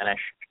raisiny finish.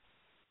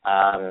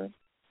 And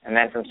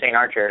then from St.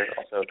 Archer,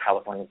 also a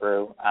California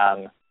brew,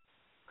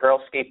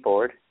 Girl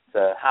Skateboard. It's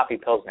a hoppy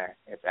Pilsner.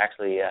 It's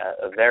actually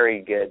a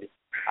very good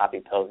hoppy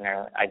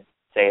Pilsner. I'd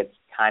say it's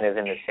kind of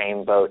in the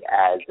same boat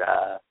as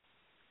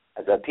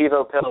a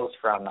Pivo Pils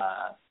from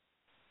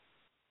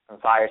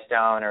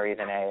Firestone, or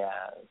even a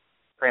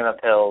Prima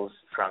Pils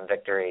from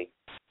Victory.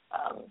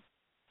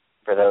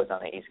 For those on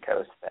the East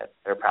Coast that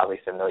they're probably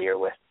familiar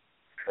with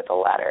the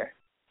latter.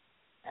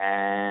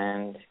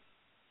 And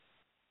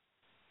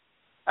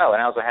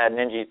I also had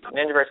Ninja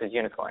versus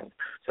Unicorn.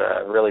 It's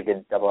a really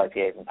good double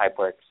IPA from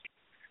Pipeworks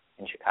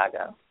in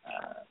Chicago.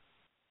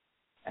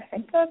 I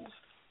think that's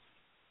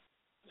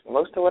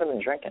most of what I've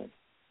been drinking.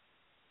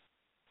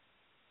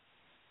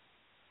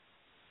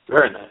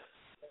 Very nice.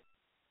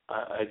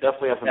 I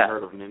definitely haven't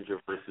heard of Ninja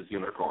versus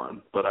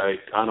Unicorn, but I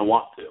kind of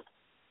want to.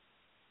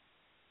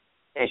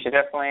 Yeah, you should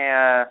definitely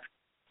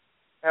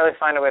really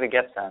find a way to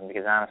get some,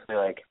 because honestly,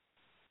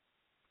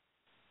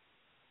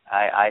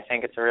 I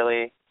think it's a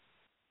really,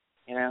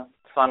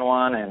 fun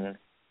one, and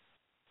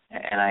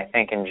I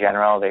think in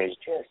general there's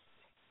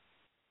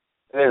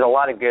a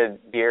lot of good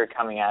beer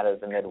coming out of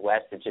the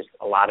Midwest. It's just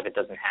a lot of it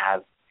doesn't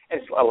have.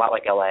 It's a lot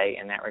like LA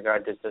in that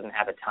regard. This doesn't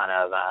have a ton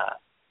of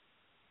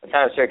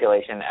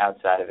circulation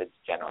outside of its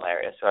general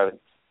area. So I would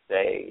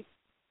say,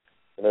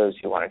 for those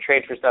who want to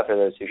trade for stuff or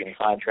those who can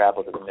find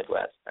travel to the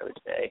Midwest, I would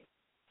say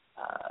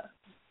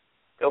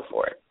go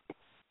for it.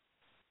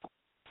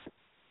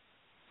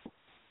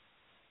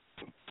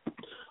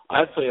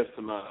 I actually have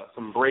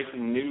some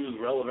breaking news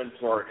relevant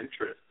to our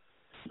interest.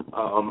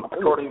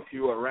 According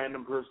to a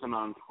random person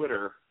on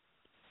Twitter,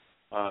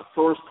 a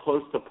source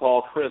close to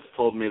Paul Chryst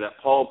told me that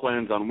Paul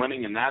plans on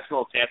winning a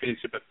national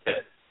championship at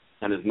Pitt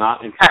and is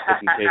not interested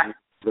in taking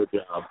the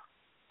job.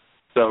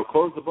 So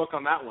close the book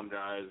on that one,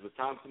 guys.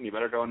 Wisconsin, you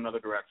better go in another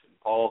direction.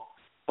 Paul's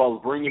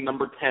bringing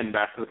number 10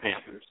 back to the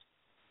Panthers.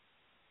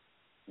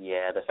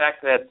 Yeah, the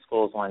fact that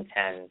schools won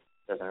 10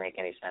 doesn't make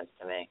any sense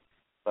to me.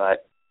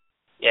 But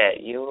yeah,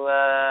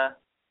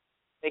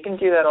 they can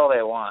do that all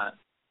they want,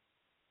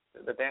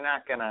 but they're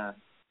not gonna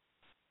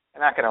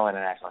win a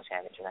national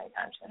championship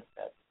anytime soon.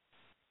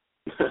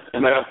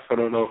 And I also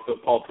don't know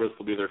if Paul Chryst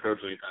will be their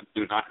coach anytime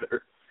soon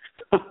either.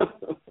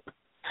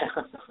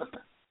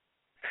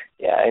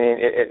 Yeah, I mean,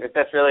 if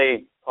that's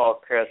really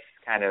Paul Chryst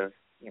kind of,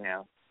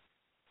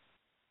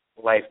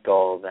 life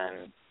goal,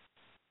 then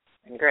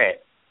great.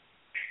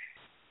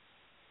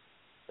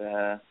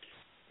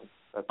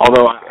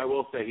 Although I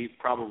will say he's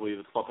probably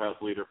the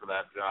clubhouse leader for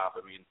that job.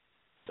 I mean,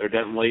 they're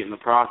getting late in the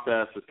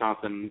process.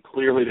 Wisconsin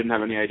clearly didn't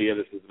have any idea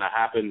this was going to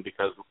happen,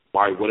 because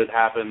why would it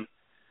happen?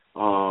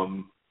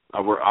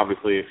 We're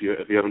obviously, if you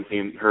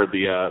haven't heard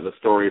the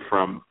story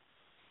from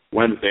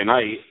Wednesday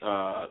night,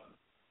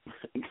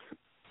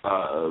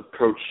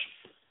 Coach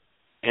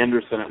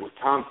Anderson at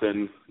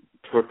Wisconsin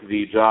took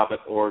the job at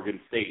Oregon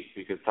State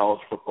because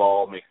college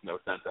football makes no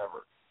sense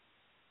ever.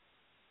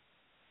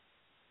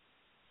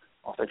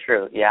 Also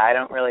true. Yeah, I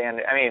don't really I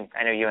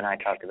know you and I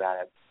talked about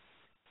it.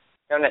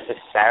 I don't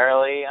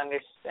necessarily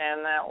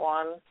understand that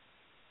one.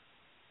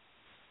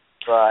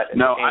 But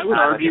no, I would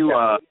argue.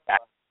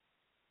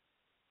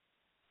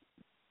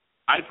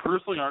 I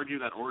personally argue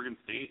that Oregon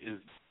State is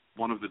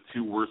one of the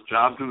two worst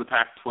jobs in the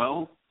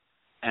Pac-12,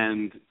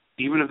 and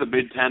even if the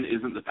Big Ten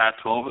isn't the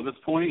Pac-12 at this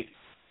point,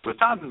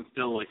 Wisconsin's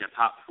still like a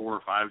top 4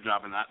 or 5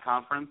 job in that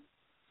conference.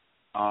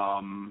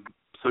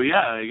 So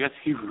yeah, I guess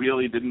he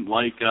really didn't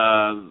like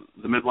the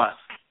Midwest.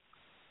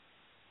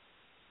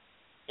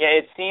 Yeah,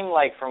 it seemed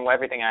like from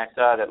everything I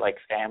saw that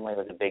family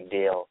was a big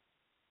deal.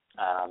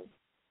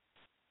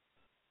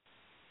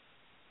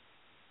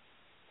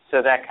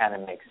 So that kind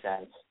of makes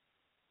sense.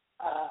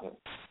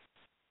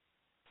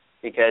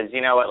 Because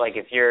you know what,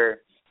 if you're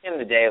in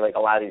the day, a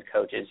lot of these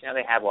coaches,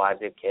 they have wives,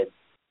 they have kids.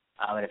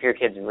 And if your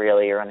kids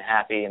really are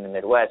unhappy in the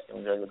Midwest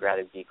and really would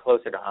rather be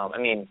closer to home,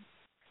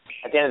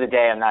 at the end of the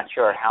day, I'm not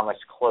sure how much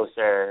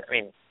closer.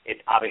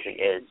 It obviously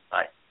is,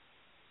 but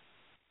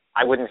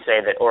I wouldn't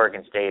say that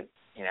Oregon State,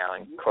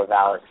 and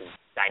Corvallis is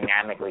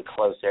dynamically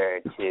closer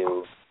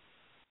to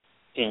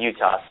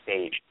Utah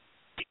State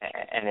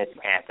and its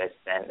campus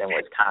than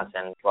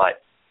Wisconsin.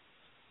 But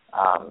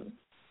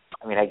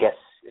I guess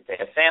if they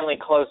have family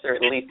closer,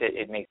 at least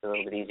it makes it a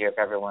little bit easier if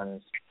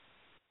everyone's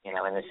in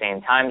the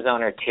same time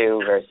zone or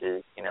two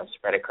versus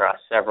spread across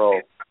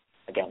several.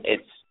 Again,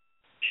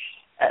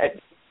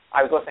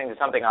 I was listening to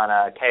something on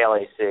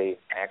KLAC.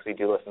 I actually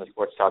do listen to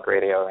sports talk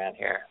radio around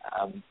here,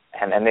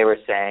 and they were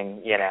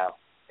saying,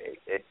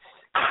 it's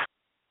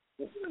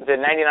the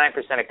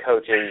 99% of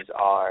coaches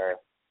are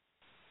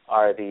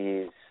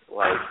these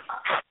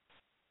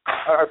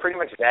are pretty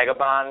much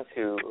vagabonds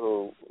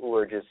who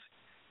are just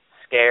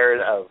scared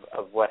of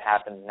what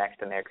happens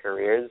next in their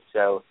careers.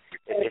 So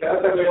it's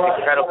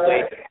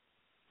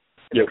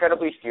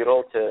incredibly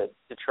futile to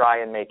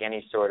try and make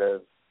any sort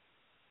of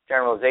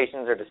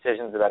generalizations or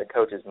decisions about a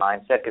coach's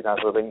mindset, because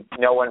honestly,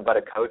 no one but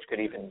a coach could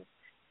even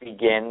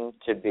begin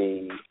to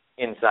be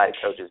inside a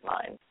coach's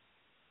mind.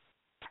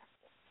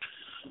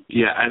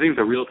 Yeah, I think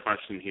the real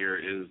question here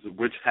is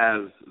which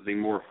has the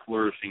more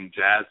flourishing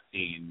jazz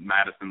scene,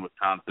 Madison,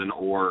 Wisconsin,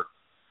 or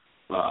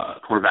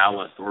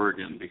Corvallis,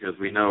 Oregon, because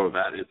we know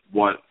that it's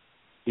what,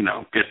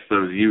 gets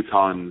those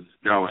Utahns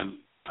going.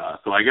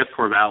 So I guess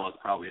Corvallis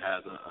probably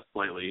has a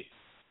slightly,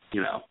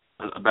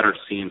 a better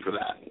scene for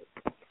that.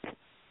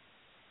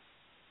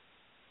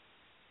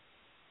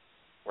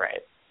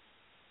 Right.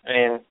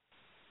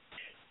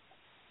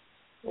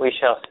 We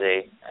shall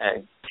see.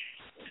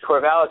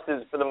 Corvallis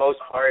is, for the most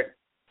part,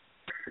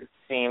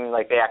 seem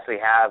like they actually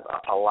have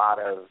a lot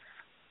of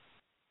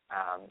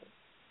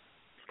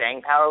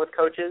staying power with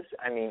coaches.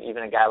 I mean,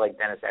 even a guy like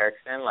Dennis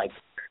Erickson, like,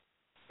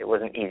 it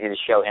wasn't easy to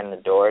show him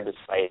the door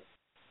despite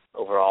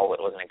overall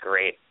it wasn't a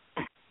great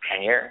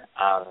tenure.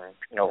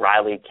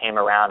 Riley came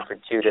around for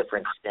 2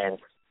 different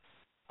stints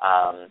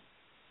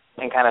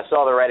and kind of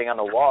saw the writing on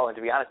the wall, and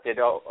to be honest, did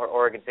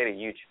Oregon State a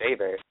huge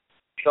favor.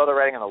 Saw the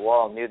writing on the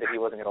wall, knew that he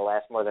wasn't going to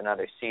last more than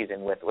another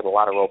season with a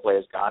lot of role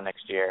players gone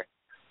next year.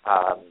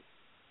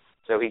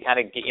 So he kind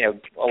of,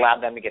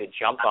 allowed them to get a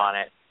jump on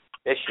it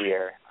this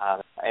year.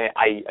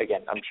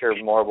 I'm sure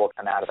more will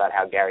come out about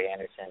how Gary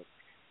Anderson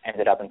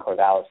ended up in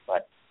Corvallis,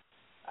 but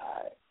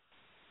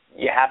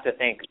you have to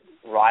think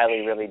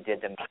Riley really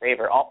did them a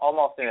favor,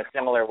 almost in a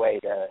similar way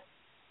to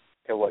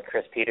what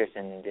Chris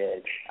Peterson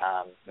did.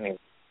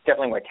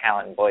 Definitely more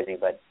talent in Boise,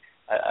 but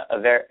a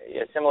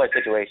similar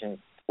situation to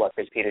what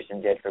Chris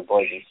Peterson did for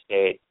Boise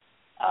State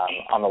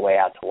on the way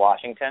out to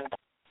Washington.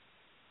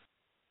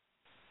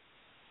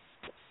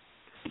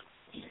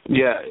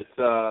 Yeah,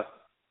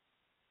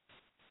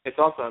 it's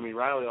also,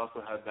 Riley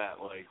also had that,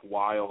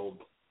 wild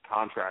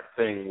contract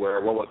thing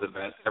where, what was it,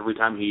 that every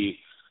time he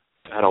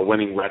had a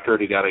winning record,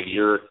 he got a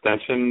year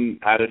extension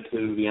added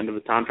to the end of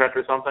his contract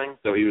or something.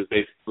 So he was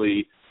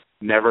basically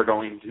never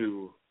going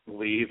to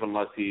leave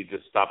unless he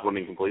just stopped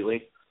winning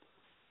completely.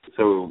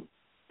 So,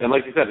 and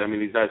like you said,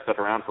 these guys stuck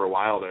around for a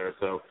while there.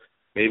 So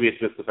maybe it's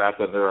just the fact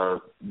that there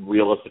are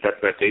realistic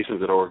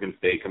expectations at Oregon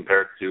State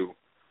compared to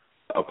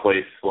a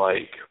place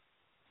like,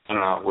 I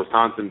don't know,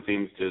 Wisconsin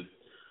seems to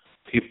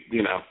keep,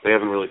 they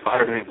haven't really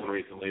fired anyone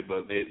recently,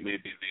 but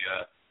maybe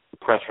the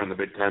pressure in the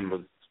Big Ten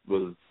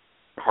was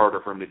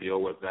harder for him to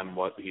deal with than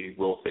what he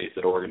will face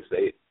at Oregon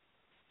State.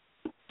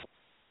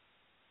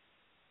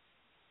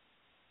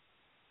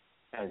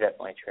 That's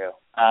definitely true.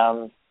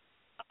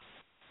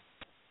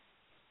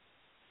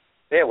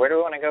 Where do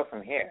we want to go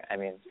from here?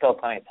 Still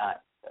plenty of time.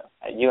 So,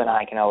 you and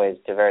I can always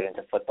divert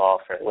into football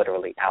for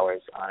literally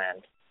hours on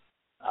end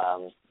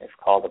if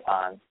called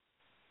upon.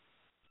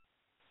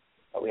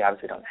 But we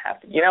obviously don't have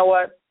to. You know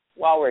what?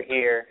 While we're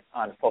here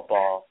on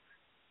football,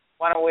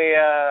 why don't we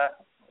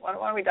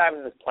dive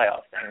into this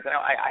playoff thing?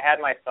 I had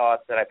my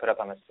thoughts that I put up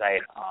on the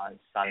site on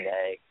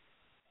Sunday,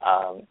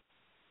 and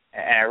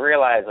I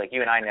realized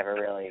you and I never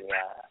really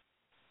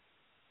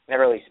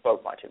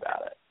spoke much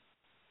about it.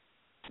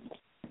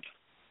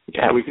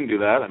 Yeah, we can do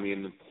that.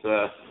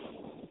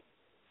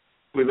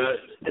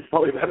 It's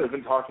probably better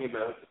than talking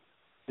about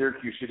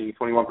Syracuse shooting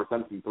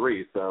 21% from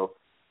 3. So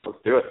let's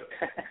do it.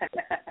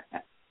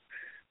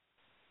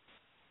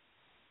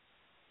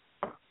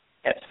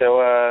 Yeah, so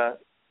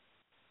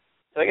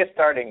I guess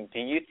starting, do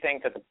you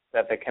think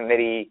that the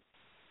committee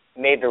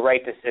made the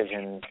right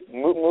decision,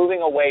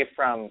 moving away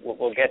from,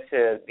 we'll get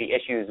to the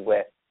issues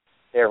with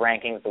their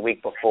rankings the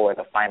week before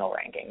the final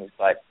rankings,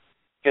 but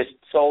just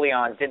solely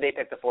on, did they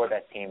pick the 4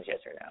 best teams, yes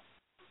or no?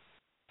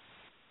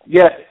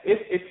 Yeah,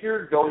 if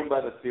you're going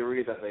by the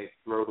theory that they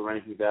throw the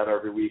rankings out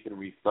every week and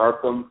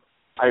restart them,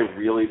 I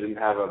really didn't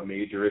have a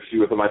major issue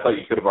with them. I thought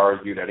you could have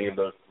argued any of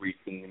those 3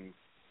 teams,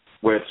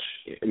 which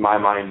in my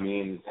mind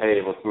means,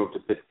 hey, let's move to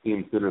 6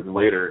 teams sooner than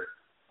later.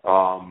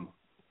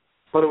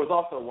 But it was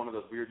also one of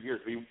those weird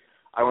years.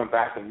 I went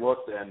back and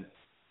looked, and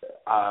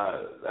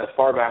as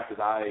far back as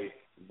I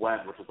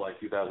went, which was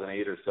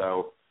 2008 or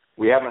so,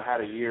 we haven't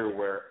had a year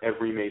where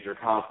every major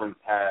conference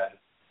had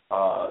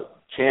a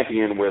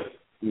champion with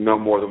no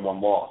more than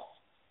 1 loss.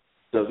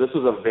 So this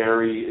was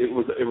it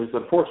was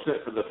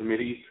unfortunate for the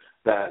committee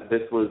that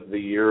this was the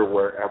year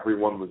where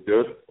everyone was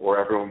good, or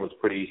everyone was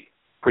pretty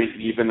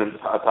even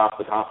atop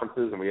the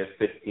conferences, and we had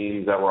 6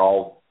 teams that were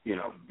all,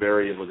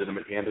 very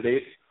legitimate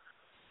candidates.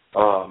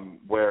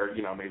 Where,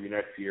 maybe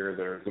next year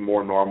there's a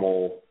more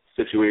normal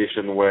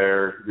situation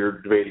where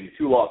you're debating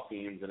 2-loss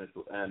teams,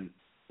 and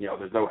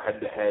there's no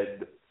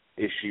head-to-head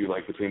issue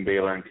between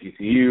Baylor and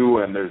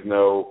TCU, and there's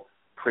no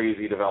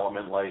crazy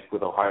development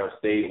with Ohio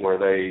State where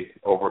they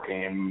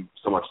overcame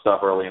so much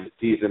stuff early in the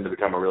season to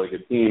become a really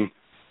good team.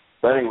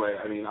 But anyway,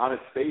 on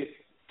its face,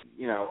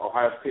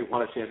 Ohio State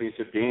won a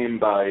championship game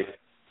by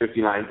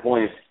 59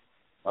 points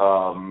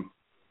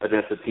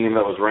against a team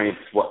that was ranked,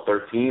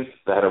 13th,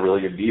 that had a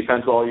really good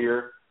defense all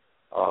year.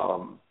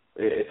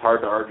 It's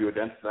hard to argue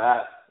against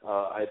that.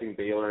 I think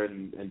Baylor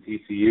and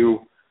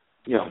TCU,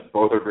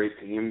 both are great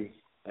teams,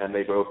 and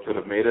they both could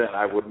have made it, and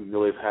I wouldn't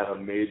really have had a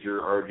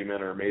major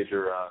argument or a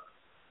major,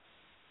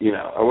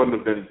 I wouldn't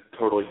have been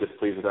totally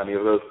displeased with any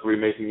of those 3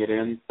 making it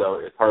in, so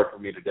it's hard for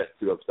me to get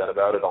too upset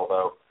about it,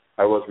 although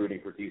I was rooting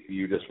for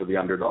TCU just for the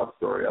underdog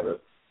story of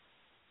it.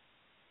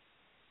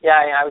 Yeah,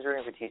 I was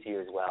rooting for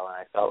TCU as well, and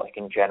I felt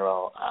in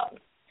general,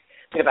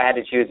 if I had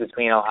to choose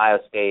between Ohio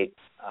State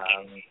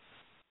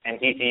and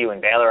TCU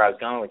and Baylor, I was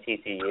going with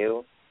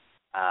TCU,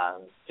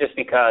 just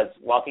because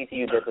while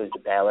TCU did lose to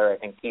Baylor, I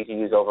think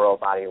TCU's overall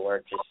body of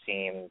work just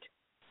seemed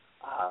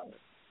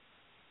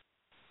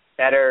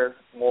better,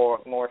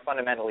 more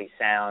fundamentally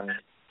sound.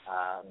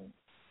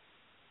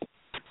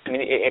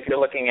 If you're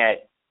looking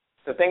at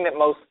the thing that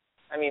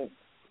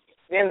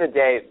the end of the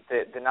day,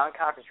 the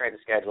non-conference strength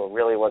of schedule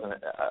really wasn't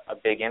a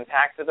big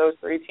impact to those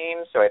three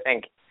teams. So I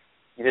think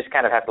you just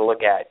kind of have to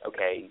look at,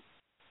 okay,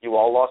 you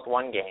all lost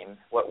one game.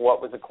 What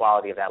was the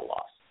quality of that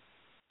loss?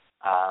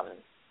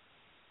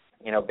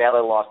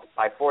 Baylor lost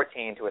by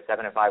 14 to a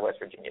 7-5 West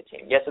Virginia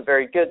team. Yes, a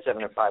very good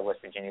 7-5 West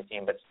Virginia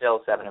team, but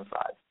still 7-5.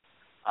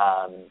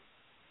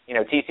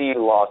 TCU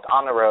lost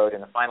on the road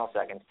in the final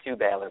seconds to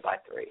Baylor by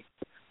 3.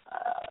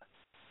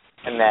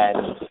 And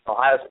then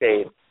Ohio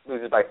State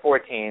loses by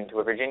 14 to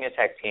a Virginia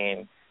Tech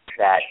team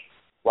that,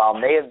 while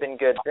may have been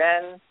good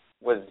then,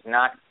 was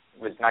not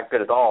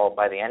good at all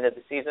by the end of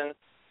the season.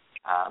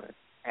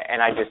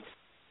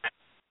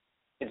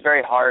 It's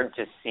very hard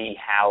to see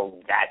how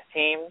that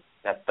team,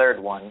 that third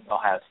one,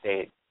 Ohio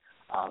State,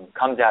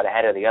 comes out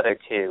ahead of the other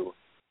two,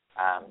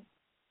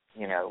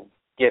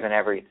 given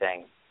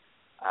everything.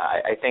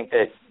 I think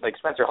that, like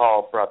Spencer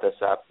Hall brought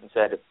this up and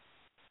said,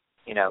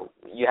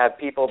 you have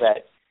people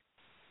that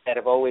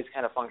have always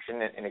kind of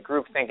functioned in a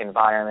groupthink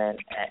environment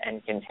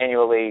and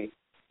continually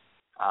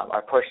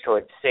are pushed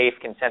towards safe,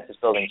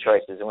 consensus-building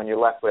choices. And when you're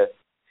left with,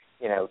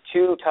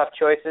 two tough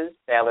choices,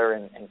 Baylor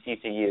and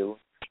TCU,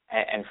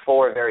 and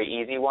 4 very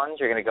easy ones,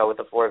 you're going to go with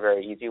the 4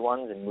 very easy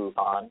ones and move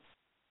on.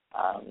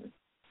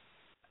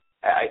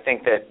 I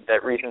think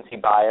that recency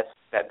bias,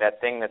 that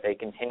thing that they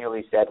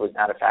continually said was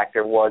not a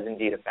factor, was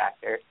indeed a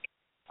factor.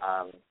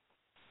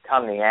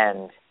 Come the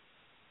end.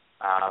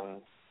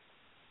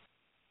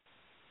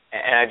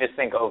 And I just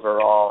think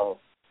overall,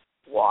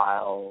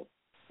 while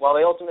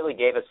they ultimately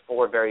gave us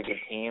 4 very good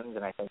teams,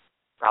 and I think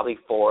probably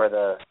 4 of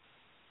the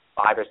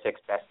 5 or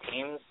 6 best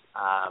teams,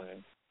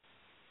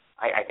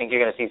 I think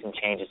you're going to see some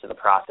changes to the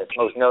process.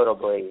 Most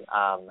notably,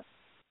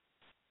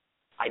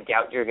 I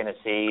doubt you're going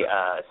to see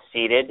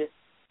seeded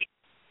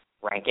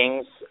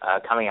rankings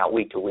coming out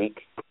week to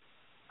week.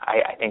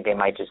 I think they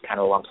might just kind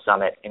of lump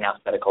sum it in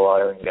alphabetical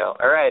order and go,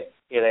 all right,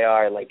 here they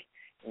are. Like,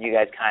 you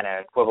guys kind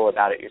of quibble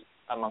about it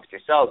amongst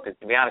yourselves, because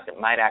to be honest, it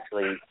might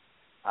actually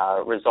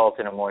result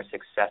in a more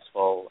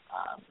successful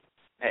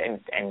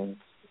and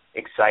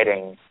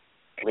exciting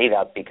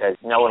lead-up, because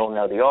no one will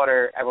know the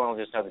order. Everyone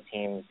will just know the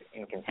teams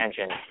in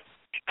contention,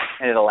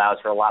 and it allows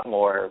for a lot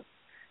more,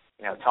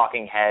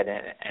 talking head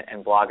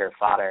and blogger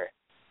fodder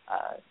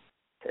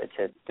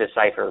to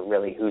decipher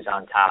really who's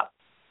on top.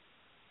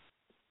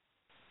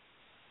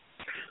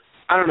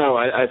 I don't know.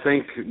 I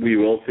think we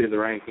will see the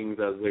rankings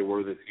as they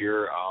were this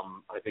year.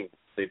 I think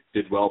they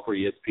did well for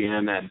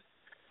ESPN, and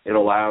it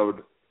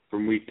allowed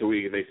from week to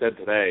week. They said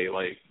today,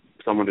 like,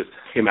 someone just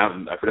came out,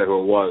 and I forget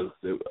who it was,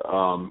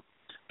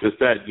 just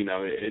said,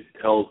 it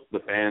tells the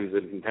fans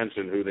in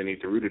contention who they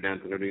need to root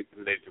against and who they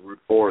need to root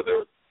for.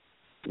 There's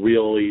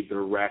really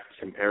direct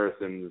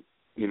comparisons,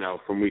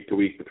 from week to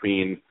week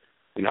between,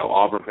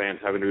 Auburn fans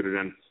having rooted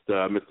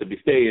against Mississippi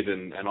State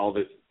and all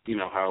this,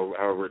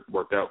 however it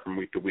worked out from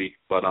week to week.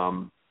 But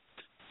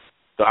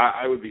so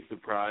I would be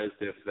surprised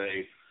if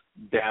they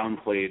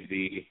downplayed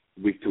the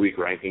week-to-week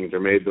rankings or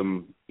made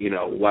them,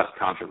 less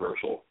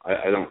controversial.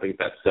 I don't think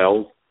that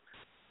sells.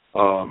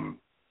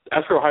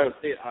 As for Ohio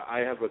State, I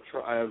have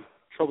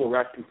trouble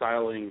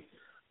reconciling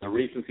the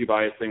recency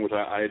bias thing, which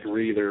I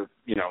agree they're,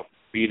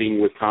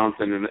 beating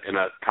Wisconsin in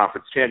a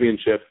conference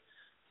championship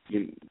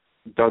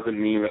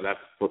doesn't mean that that's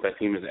what that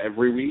team is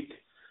every week.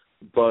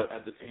 But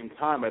at the same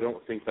time, I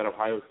don't think that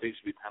Ohio State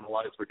should be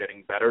penalized for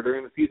getting better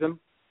during the season,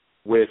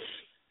 which,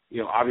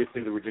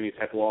 obviously the Virginia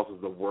Tech loss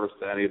is the worst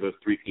that any of those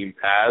 3 teams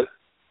has.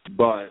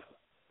 But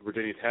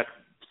Virginia Tech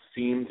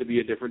seemed to be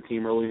a different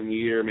team early in the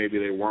year. Maybe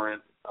they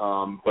weren't.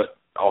 But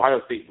Ohio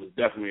State was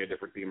definitely a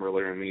different team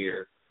earlier in the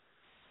year.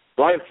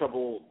 So I have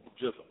trouble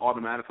just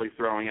automatically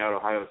throwing out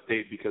Ohio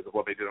State because of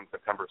what they did on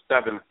September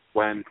 7th,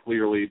 when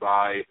clearly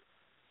by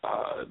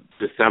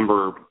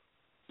December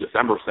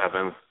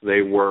 7th,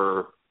 they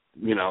were,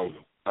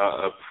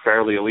 a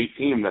fairly elite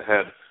team that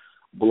had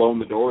blown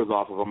the doors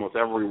off of almost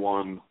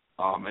everyone.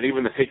 And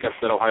even the hiccups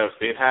that Ohio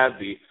State had,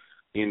 the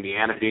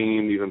Indiana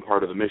game, even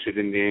part of the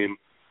Michigan game,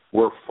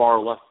 were far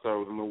less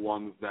so than the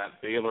ones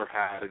that Baylor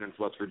had against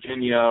West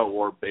Virginia,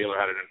 or Baylor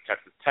had against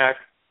Texas Tech,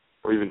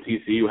 or even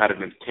TCU had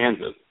against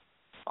Kansas.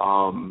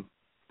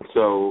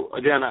 So,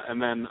 again,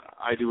 and then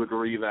I do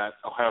agree that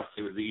Ohio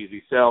State was the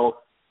easy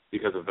sell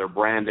because of their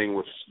branding,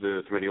 which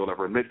the committee will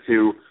never admit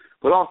to,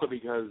 but also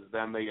because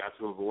then they got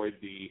to avoid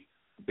the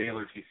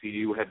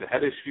Baylor-TCU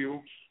head-to-head issue.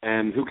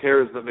 And who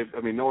cares that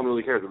no one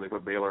really cares that they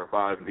put Baylor at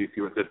 5 and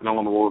TCU at 6. No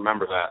one will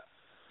remember that.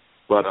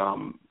 But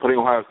putting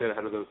Ohio State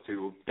ahead of those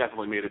two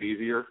definitely made it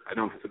easier. I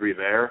don't disagree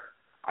there.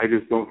 I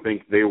just don't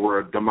think they were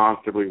a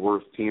demonstrably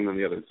worse team than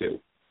the other two.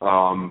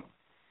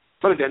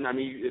 But again,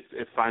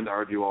 it's fine to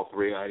argue all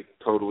 3. I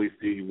totally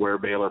see where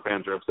Baylor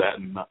fans are upset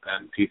and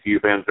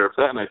TCU fans are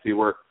upset, and I see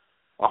where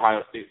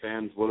Ohio State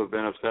fans would have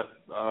been upset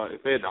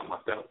if they had not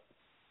left out.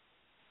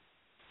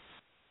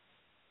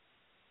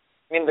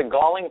 The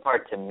galling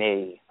part to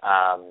me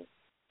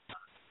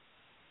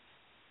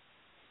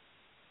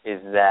is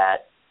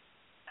that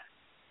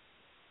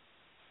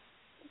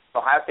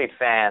Ohio State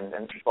fans,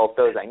 and both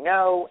those I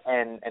know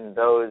and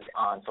those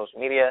on social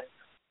media,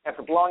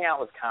 after blowing out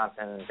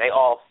Wisconsin, they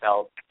all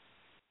felt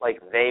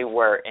like they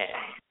were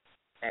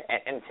in.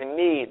 And to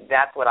me,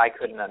 that's what I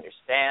couldn't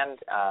understand.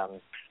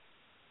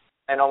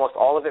 And almost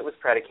all of it was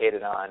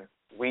predicated on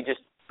we just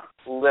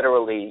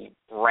literally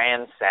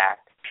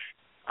ransacked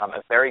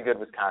a very good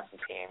Wisconsin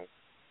team.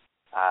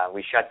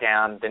 We shut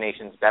down the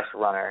nation's best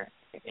runner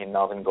in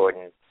Melvin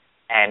Gordon,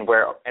 and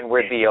we're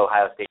the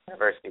Ohio State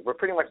University. We're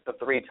pretty much the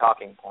three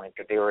talking points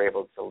that they were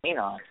able to lean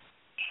on.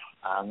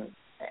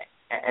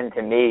 And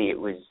to me,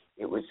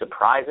 it was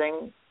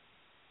surprising.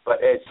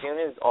 But as soon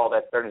as all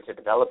that started to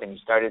develop and you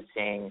started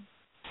seeing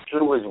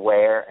who was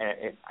where,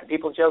 and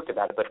people joked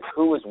about it, but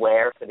who was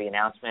where for the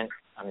announcement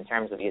in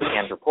terms of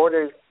ESPN's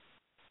reporters,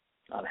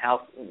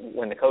 how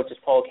when the coaches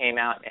poll came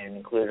out and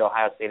included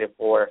Ohio State at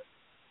 4,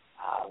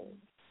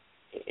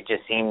 it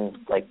just seemed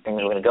like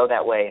things were going to go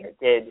that way, and it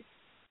did.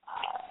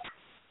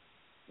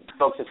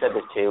 Folks have said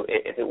this too.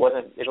 If it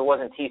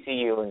wasn't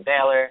TCU and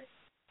Baylor,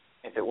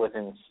 if it was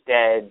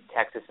instead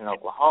Texas and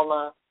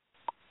Oklahoma,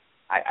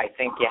 I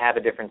think you have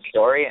a different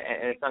story,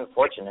 and it's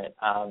unfortunate.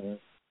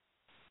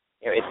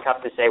 It's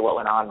tough to say what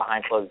went on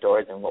behind closed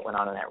doors and what went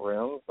on in that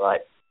room,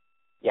 but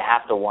you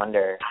have to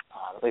wonder,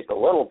 at least a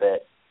little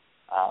bit,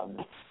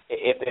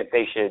 if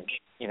they should,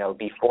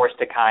 be forced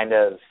to kind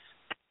of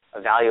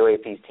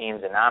evaluate these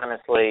teams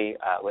anonymously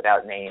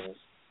without names,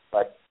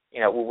 but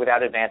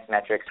without advanced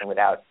metrics and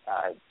without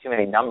too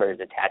many numbers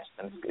attached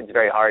to them. It's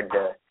very hard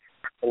to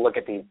look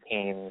at these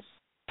teams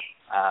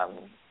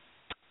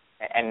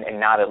and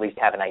not at least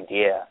have an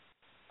idea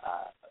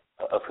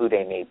of who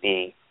they may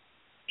be.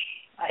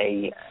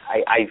 I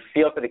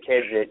feel for the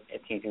kids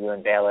at TCU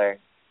and Baylor.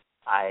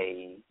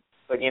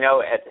 But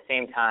at the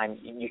same time,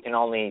 you can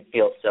only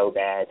feel so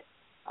bad.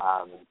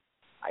 I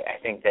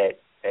think that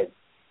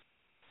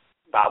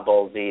Bob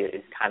Bowlesby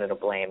is kind of to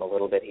blame a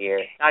little bit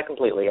here. Not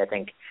completely. I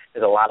think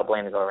there's a lot of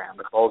blame to go around,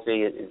 but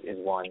Bowlesby is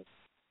one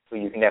who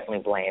you can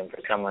definitely blame for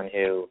someone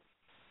who,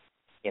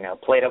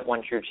 played up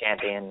one true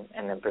champion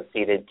and then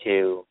proceeded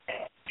to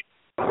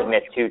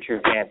submit 2 true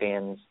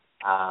champions.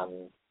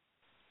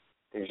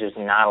 There's just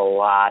not a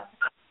lot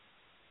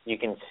you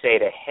can say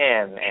to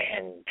him,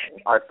 and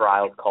Art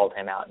Briles called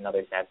him out, and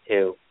others have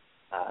too,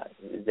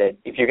 that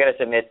if you're going to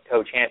submit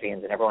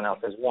co-champions and everyone else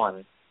has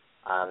won,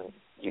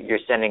 you're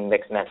sending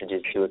mixed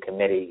messages to a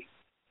committee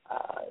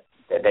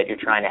that you're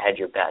trying to hedge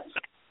your bets.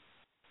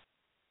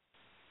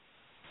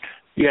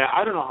 Yeah,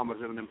 I don't know how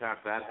much of an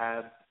impact that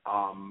had,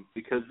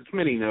 because the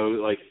committee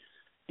knows,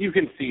 you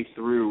can see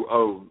through,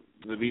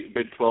 the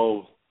Big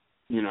 12,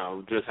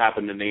 just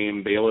happened to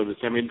name Baylor the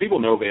champion. People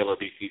know Baylor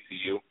beat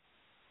TCU.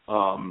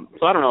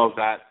 So I don't know if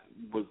that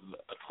was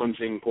a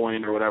clinching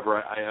point or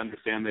whatever. I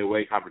understand the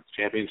away conference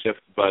championship,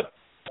 but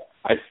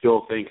I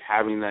still think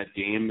having that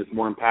game is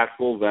more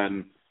impactful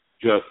than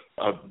just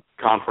a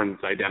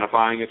conference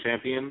identifying a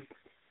champion.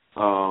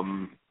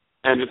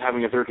 And just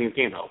having a 13th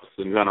game helps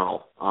in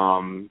general.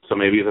 So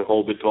maybe the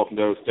whole Big 12 can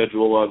go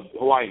schedule of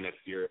Hawaii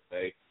next year if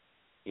they,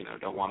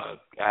 don't want to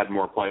add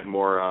more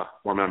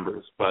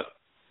members. But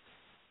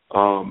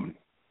I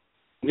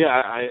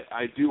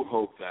do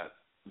hope that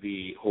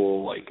the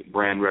whole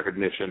brand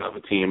recognition of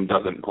a team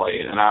doesn't play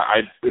in.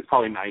 And it's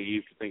probably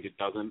naive to think it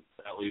doesn't,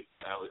 at least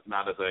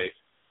not as a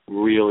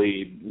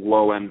really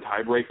low end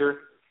tiebreaker.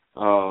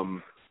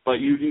 But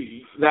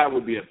that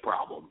would be a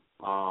problem.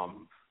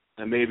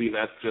 And maybe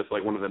that's just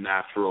one of the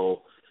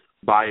natural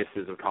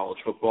biases of college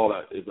football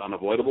that is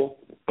unavoidable.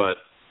 But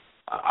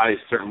I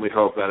certainly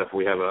hope that if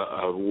we have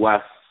a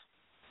less,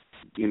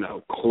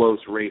 close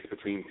race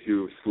between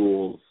 2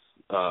 schools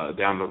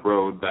down the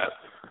road, that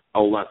a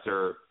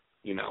lesser,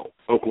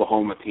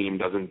 Oklahoma team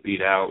doesn't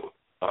beat out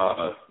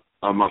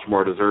a much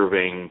more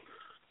deserving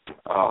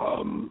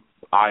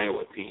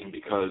Iowa team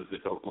because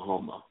it's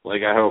Oklahoma.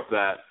 I hope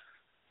that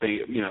they,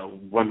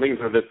 when things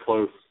are this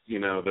close,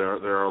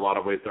 there are a lot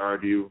of ways to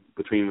argue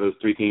between those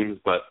 3 teams,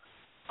 but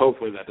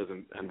hopefully that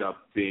doesn't end up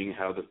being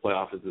how this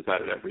playoff is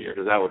decided every year,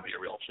 because that would be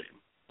a real shame.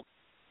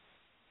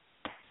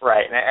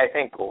 Right, and I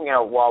think,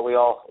 while we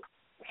all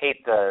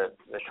hate the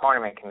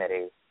tournament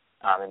committees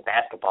in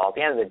basketball, at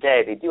the end of the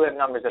day, they do have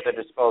numbers at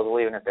their disposal,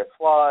 even if they're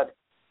flawed.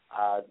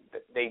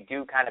 They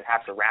do kind of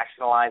have to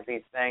rationalize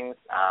these things,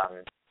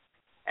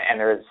 and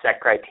there is set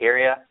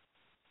criteria.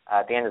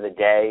 At the end of the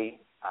day,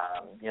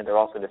 they're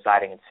also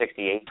deciding it's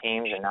 68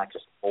 teams and not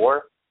just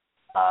 4.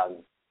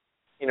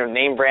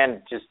 Name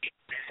brand just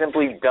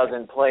simply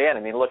doesn't play in. I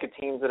mean, look at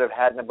teams that have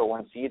had number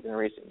 1 seeds in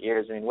recent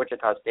years. I mean,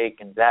 Wichita State,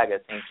 Gonzaga,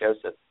 St.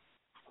 Joseph,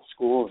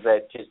 schools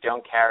that just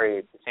don't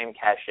carry the same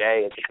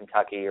cachet as a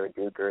Kentucky or a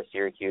Duke or a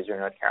Syracuse or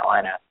North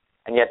Carolina,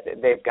 and yet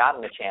they've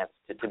gotten a chance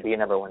to be a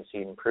number 1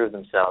 seed and prove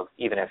themselves,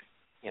 even if,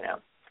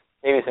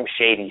 maybe some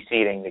shady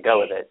seeding to go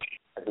with it,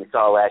 as we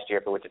saw last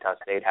year for Wichita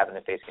State having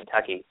to face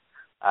Kentucky.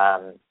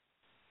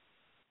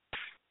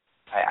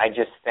 I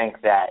just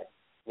think that,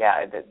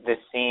 this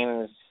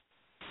seems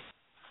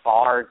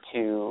far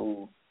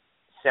too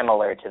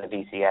similar to the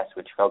BCS,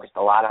 which focused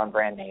a lot on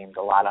brand names,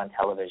 a lot on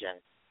television,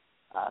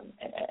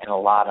 and a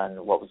lot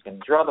on what was going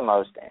to draw the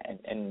most.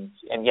 And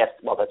yes,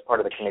 well, that's part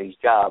of the committee's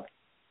job.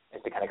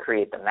 is to kind of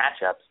create the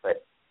matchups,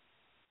 but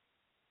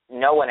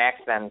no one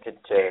asked them to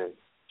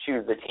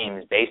choose the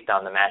teams based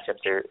on the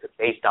matchups or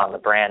based on the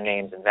brand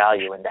names and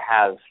value, and to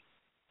have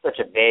such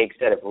a vague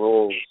set of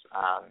rules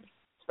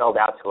spelled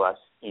out to us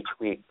each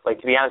week. Like,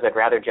 to be honest, I'd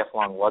rather Jeff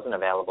Long wasn't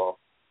available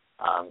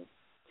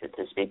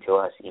to speak to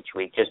us each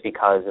week, just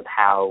because of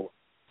how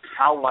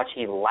much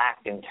he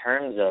lacked in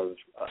terms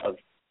of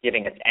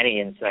giving us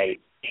any insight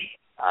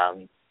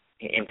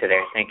into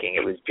their thinking.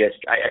 It was just,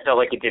 I felt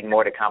like it did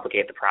more to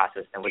complicate the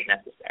process than was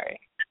necessary.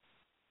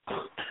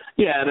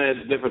 Yeah, and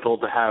it's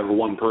difficult to have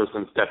one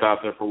person step out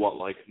there for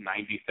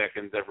 90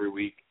 seconds every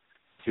week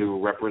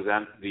to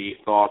represent the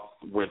thoughts,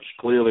 which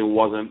clearly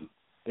wasn't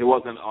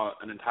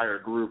an entire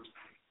group,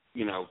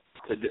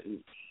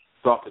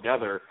 thought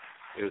together.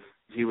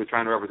 He was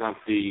trying to represent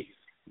the,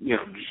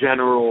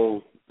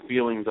 general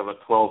feelings of a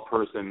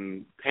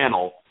 12-person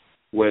panel,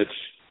 which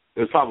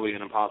is probably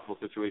an impossible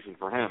situation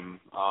for him.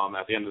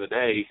 At the end of the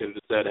day, he could have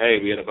just said, hey,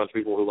 we had a bunch of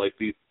people who like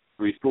these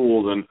three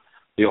schools, and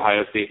the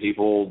Ohio State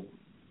people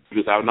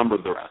just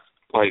outnumbered the rest.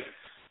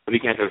 But he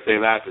can't just say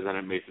that, because then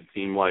it makes it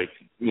seem like,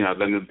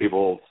 then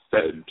people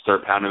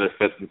start pounding their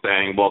fists and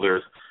saying, well,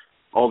 there's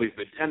all these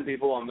Big Ten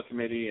people on the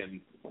committee, and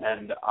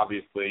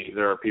obviously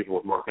there are people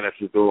with more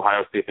connections to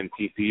Ohio State than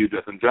TCU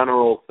just in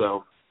general.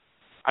 So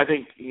I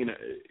think,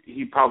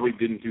 he probably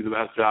didn't do the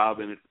best job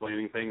in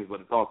explaining things, but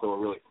it's also a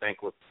really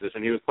thankless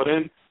position he was put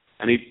in,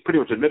 and he pretty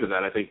much admitted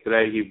that. I think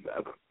today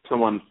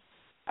someone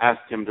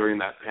asked him during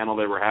that panel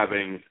they were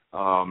having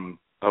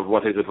of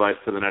what his advice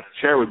to the next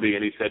chair would be,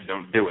 and he said,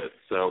 don't do it.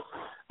 So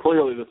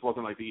clearly this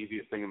wasn't the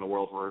easiest thing in the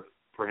world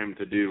for him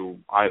to do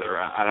either.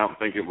 I don't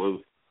think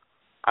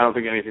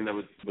anything that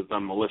was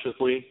done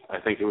maliciously. I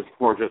think it was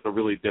more just a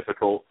really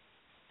difficult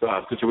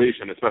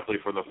situation, especially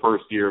for the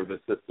first year of the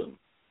system.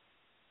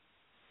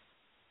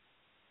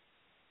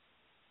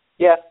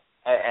 Yeah,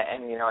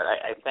 and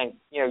I think,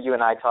 you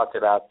and I talked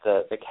about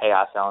the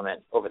chaos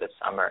element over the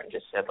summer and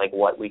just said,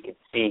 what we could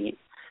see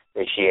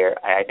this year.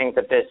 I think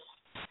this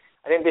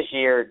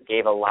year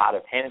gave a lot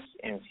of hints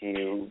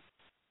into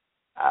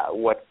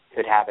what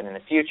could happen in the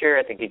future.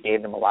 I think it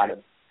gave them a lot of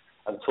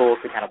tools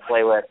to kind of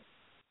play with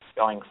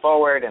going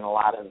forward, and a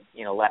lot of,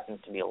 lessons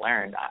to be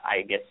learned.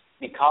 I guess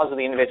because of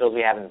the individuals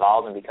we have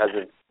involved, and because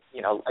of,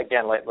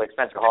 again, like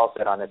Spencer Hall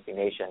said on SB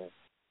Nation,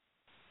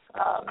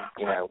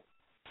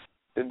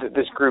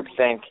 this group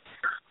think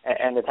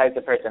and the types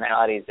of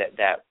personalities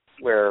that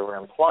we're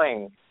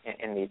employing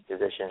in these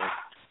positions.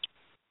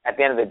 At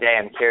the end of the day,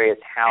 I'm curious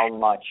how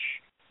much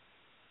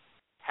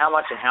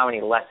and how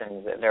many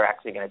lessons that they're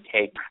actually going to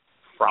take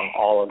from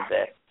all of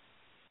this,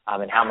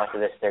 and how much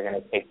of this they're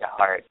going to take to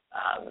heart.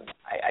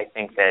 I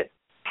think that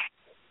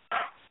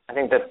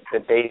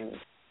they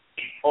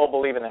all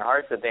believe in their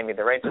hearts that they made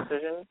the right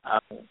decision.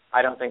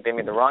 I don't think they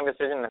made the wrong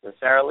decision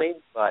necessarily,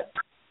 but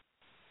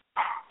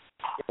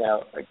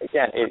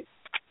again,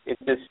 it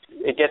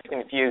gets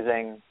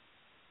confusing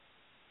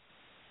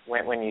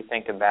when you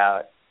think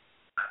about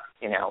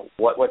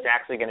what's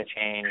actually going to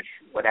change,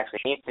 what actually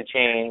needs to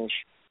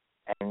change,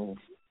 and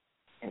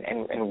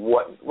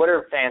what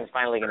are fans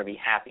finally going to be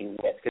happy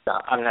with?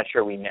 Because I'm not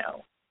sure we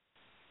know.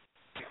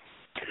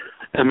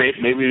 And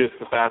maybe just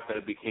the fact that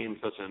it became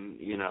such an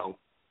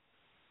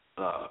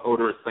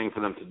odorous thing for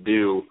them to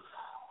do,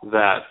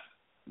 that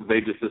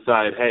they just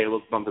decide, hey,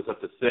 let's bump this up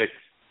to 6,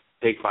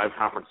 take 5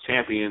 conference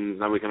champions,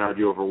 now we can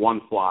argue over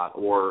 1 slot,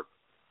 or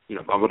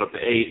bump it up to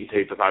 8 and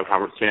take the 5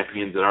 conference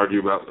champions and argue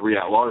about 3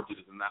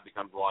 at-larges, and that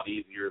becomes a lot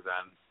easier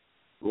than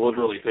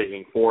literally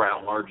taking 4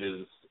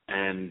 at-larges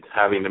and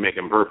having to make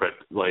them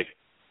perfect.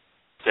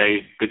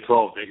 Say, Big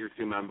 12, take your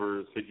 2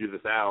 members, figure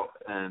this out,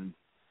 and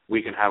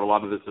we can have a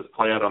lot of this just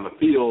play out on the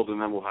field, and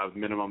then we'll have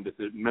minimal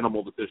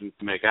decisions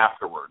to make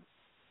afterwards.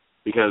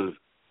 Because,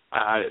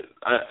 I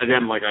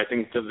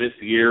think that this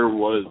year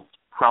was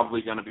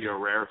probably going to be a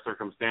rare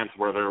circumstance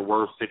where there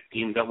were 6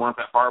 teams that weren't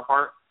that far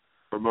apart.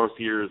 For most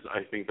years,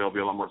 I think there'll be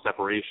a lot more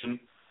separation,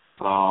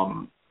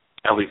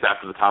 at least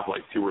after the top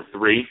 2 or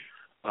 3.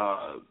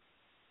 I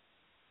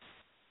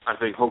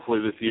think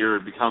hopefully this year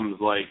it becomes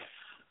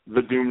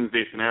the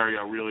doomsday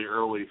scenario really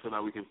early, so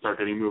that we can start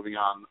moving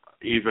on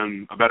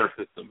even a better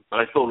system. But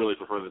I still really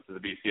prefer this to the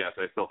BCS.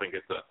 I still think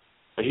it's a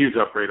huge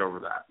upgrade over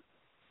that,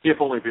 if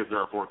only because there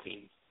are 4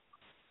 teams.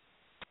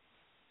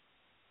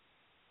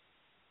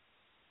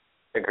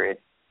 Agreed.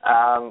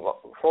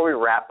 Before we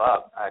wrap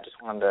up, I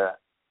just wanted to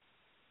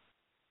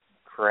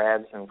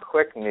grab some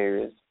quick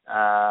news.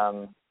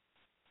 I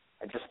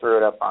just threw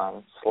it up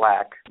on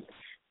Slack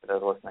for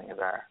those listening as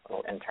our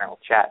little internal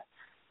chat.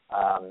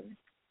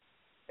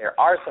 There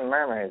are some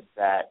murmurs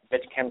that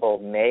Mitch Kimball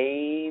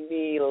may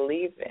be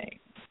leaving.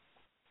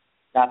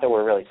 Not that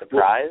we're really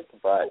surprised,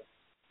 but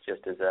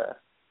just as a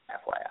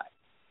FYI.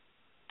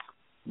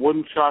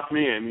 Wouldn't shock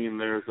me. I mean,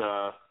 there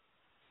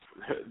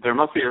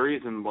must be a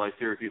reason why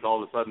Syracuse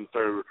all of a sudden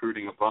started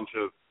recruiting a bunch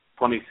of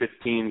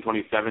 2016,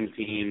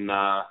 2017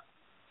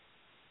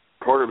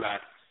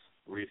 quarterbacks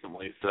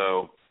recently.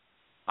 So,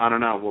 I don't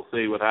know. We'll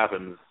see what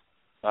happens.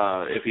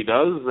 If he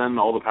does, then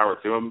all the power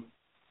to him.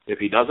 If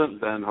he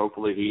doesn't, then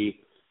hopefully he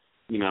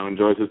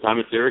enjoys his time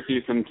at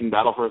Syracuse and can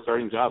battle for a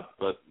starting job.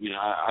 But,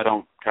 I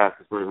don't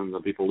cast aspersions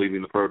on people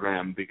leaving the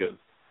program because,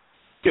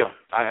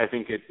 I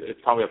think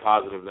it's probably a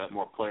positive that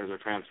more players are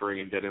transferring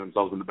and getting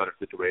themselves into better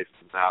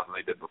situations now than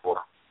they did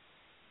before.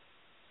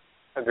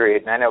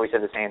 Agreed. And I know we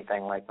said the same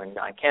thing, like when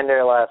John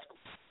Kinder left,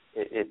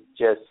 and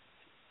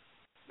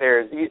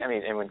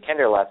when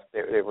Kinder left,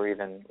 there were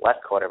even less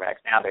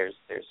quarterbacks. Now there's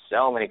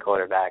so many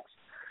quarterbacks,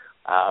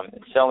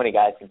 so many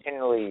guys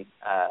continually,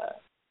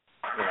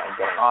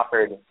 getting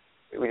offered.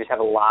 We just have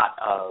a lot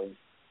of,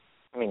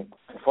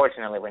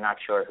 unfortunately, we're not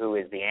sure who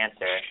is the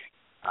answer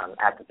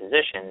at the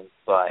position,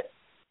 but,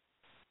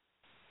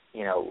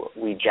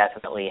 we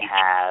definitely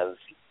have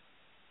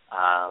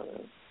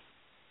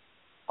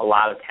a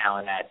lot of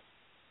talent at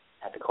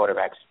the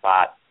quarterback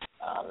spot,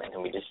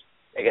 and we just,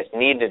 I guess,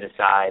 need to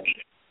decide,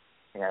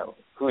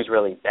 who's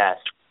really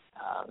best.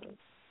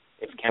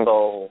 If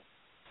Kimball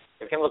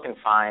can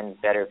find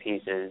better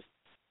pieces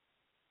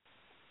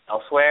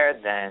elsewhere,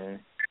 then,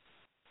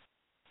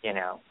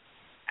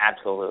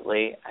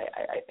 absolutely.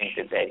 I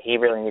think that he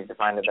really needs to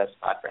find the best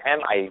spot for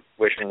him. I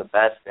wish him the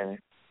best, and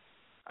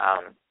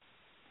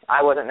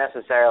I wasn't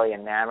necessarily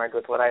enamored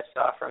with what I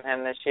saw from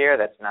him this year.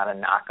 That's not a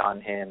knock on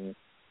him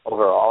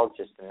overall,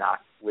 just a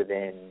knock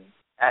in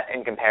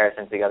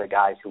comparison to the other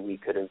guys who we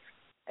could have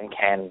and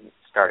can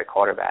start at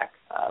quarterback.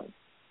 I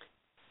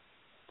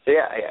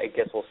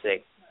guess we'll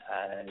see.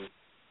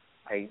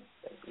 I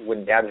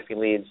wouldn't doubt it if he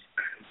leaves.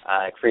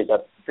 It frees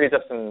up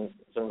some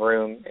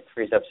room. It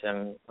frees up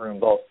some room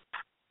both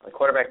on the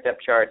quarterback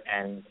depth chart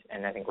and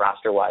I think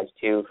roster-wise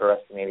too, for us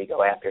to maybe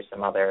go after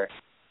some other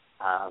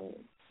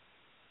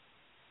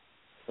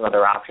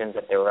options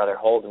if there were other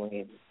holes we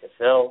needed to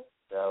fill.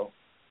 So,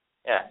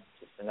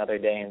 just another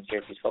day in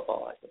Syracuse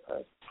football, I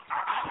suppose.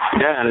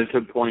 Yeah, and it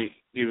could point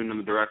even in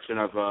the direction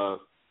of,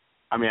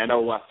 I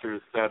know Lester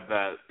said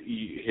that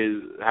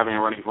his having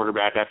a running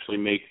quarterback actually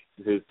makes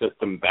his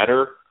system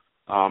better.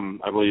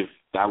 I believe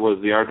that was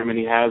the argument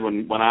he had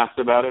when asked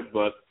about it,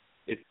 but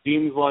it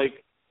seems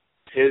like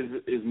his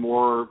is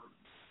more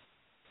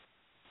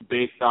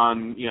based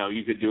on,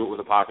 you could do it with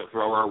a pocket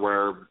thrower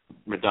where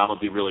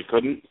McDonald really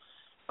couldn't.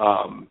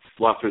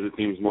 Lester's, it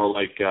seems more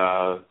like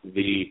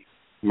the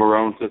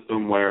Marrone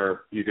system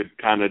where you could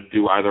kind of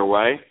do either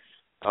way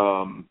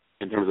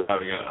in terms of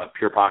having a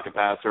pure pocket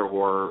passer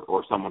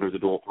or someone who's a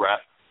dual threat.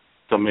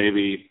 So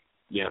maybe,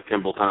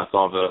 Kimball kind of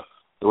saw the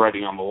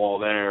writing on the wall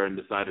there and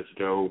decided to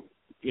go,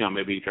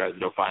 maybe he tries to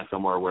go find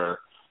somewhere where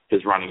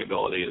his running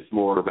ability is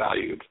more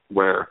valued,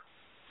 whereas,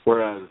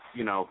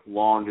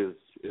 Long is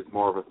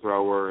more of a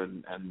thrower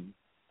and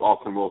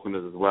Austin Wilson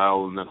is as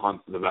well, and then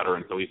Hunt's the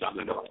veteran, so he's not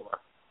going to go anywhere.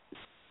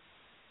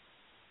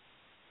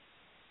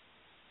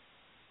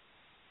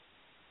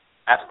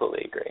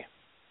 Absolutely agree.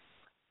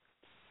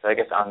 So I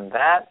guess on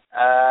that,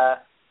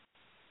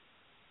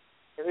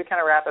 we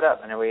kind of wrap it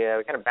up. I know we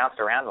kind of bounced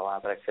around a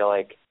lot, but I feel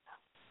like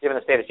given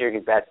the state of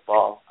Syracuse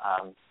basketball,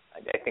 I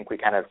think we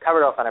kind of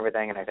covered off on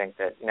everything, and I think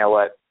that,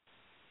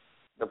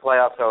 the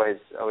playoffs are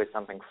always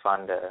something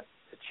fun to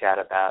chat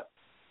about.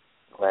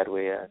 Glad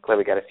we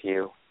got a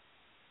few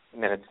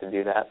minutes to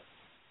do that.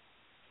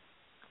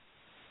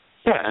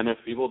 Yeah, and if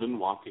people didn't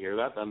want to hear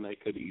that, then they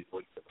could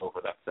easily skip over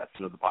that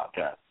section of the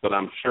podcast. But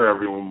I'm sure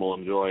everyone will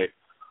enjoy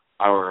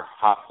our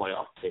hot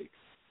playoff takes.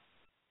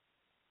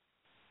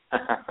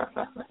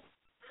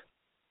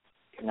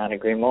 Could not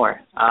agree more.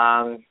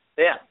 On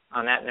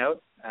that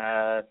note,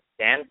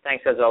 Dan,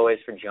 thanks as always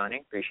for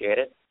joining. Appreciate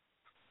it.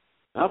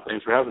 Oh,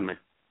 thanks for having me. Of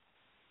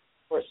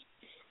course.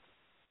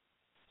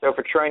 So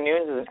for Troy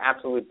Nunes is an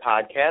absolute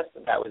podcast.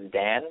 That was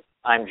Dan.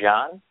 I'm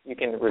John. You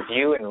can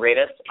review and rate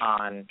us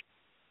on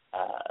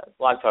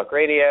Blog Talk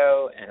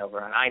Radio and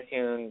over on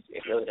iTunes.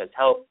 It really does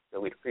help, so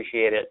we'd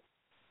appreciate it.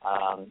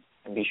 And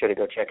be sure to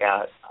go check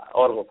out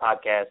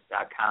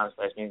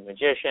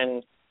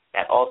audiblepodcast.com/newsmagician.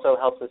 That also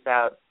helps us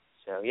out.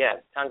 So,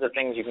 tons of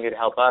things you can do to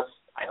help us.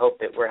 I hope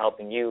that we're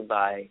helping you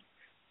by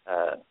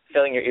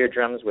filling your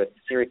eardrums with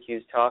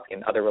Syracuse talk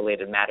and other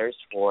related matters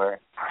for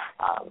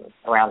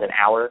around an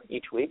hour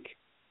each week.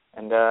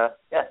 And,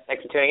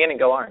 thanks for tuning in, and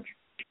go Orange.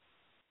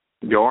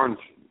 Go Orange.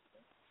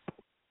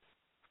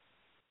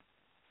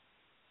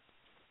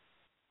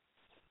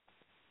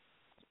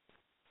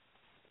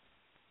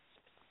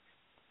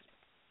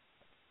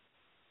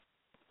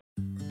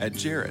 At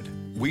Jared,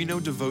 we know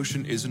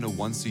devotion isn't a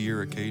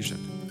once-a-year occasion.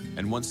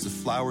 And once the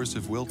flowers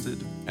have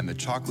wilted and the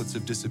chocolates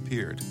have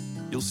disappeared,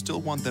 you'll still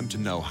want them to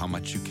know how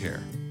much you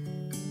care.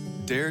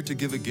 Dare to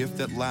give a gift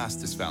that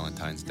lasts this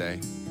Valentine's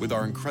Day with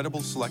our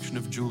incredible selection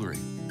of jewelry.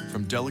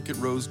 From delicate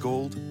rose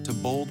gold to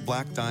bold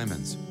black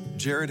diamonds,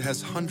 Jared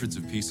has hundreds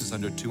of pieces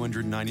under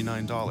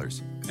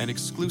 $299 and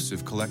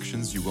exclusive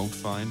collections you won't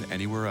find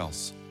anywhere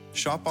else.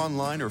 Shop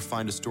online or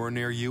find a store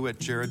near you at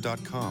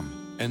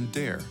jared.com and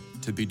dare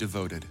to be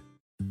devoted.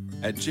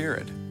 At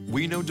Jared,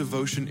 we know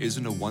devotion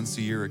isn't a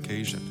once-a-year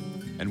occasion,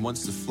 and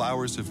once the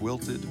flowers have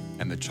wilted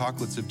and the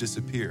chocolates have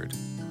disappeared,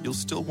 you'll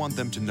still want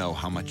them to know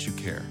how much you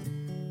care.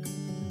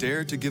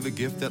 Dare to give a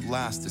gift that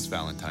lasts this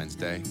Valentine's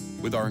Day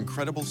with our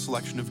incredible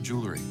selection of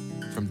jewelry.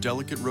 From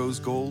delicate rose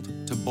gold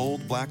to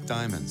bold black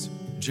diamonds,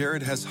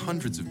 Jared has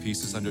hundreds of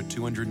pieces under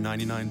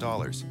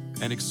 $299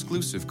 and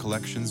exclusive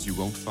collections you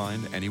won't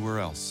find anywhere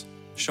else.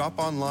 Shop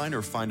online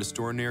or find a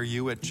store near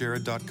you at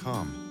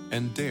jared.com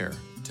and dare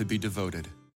to be devoted.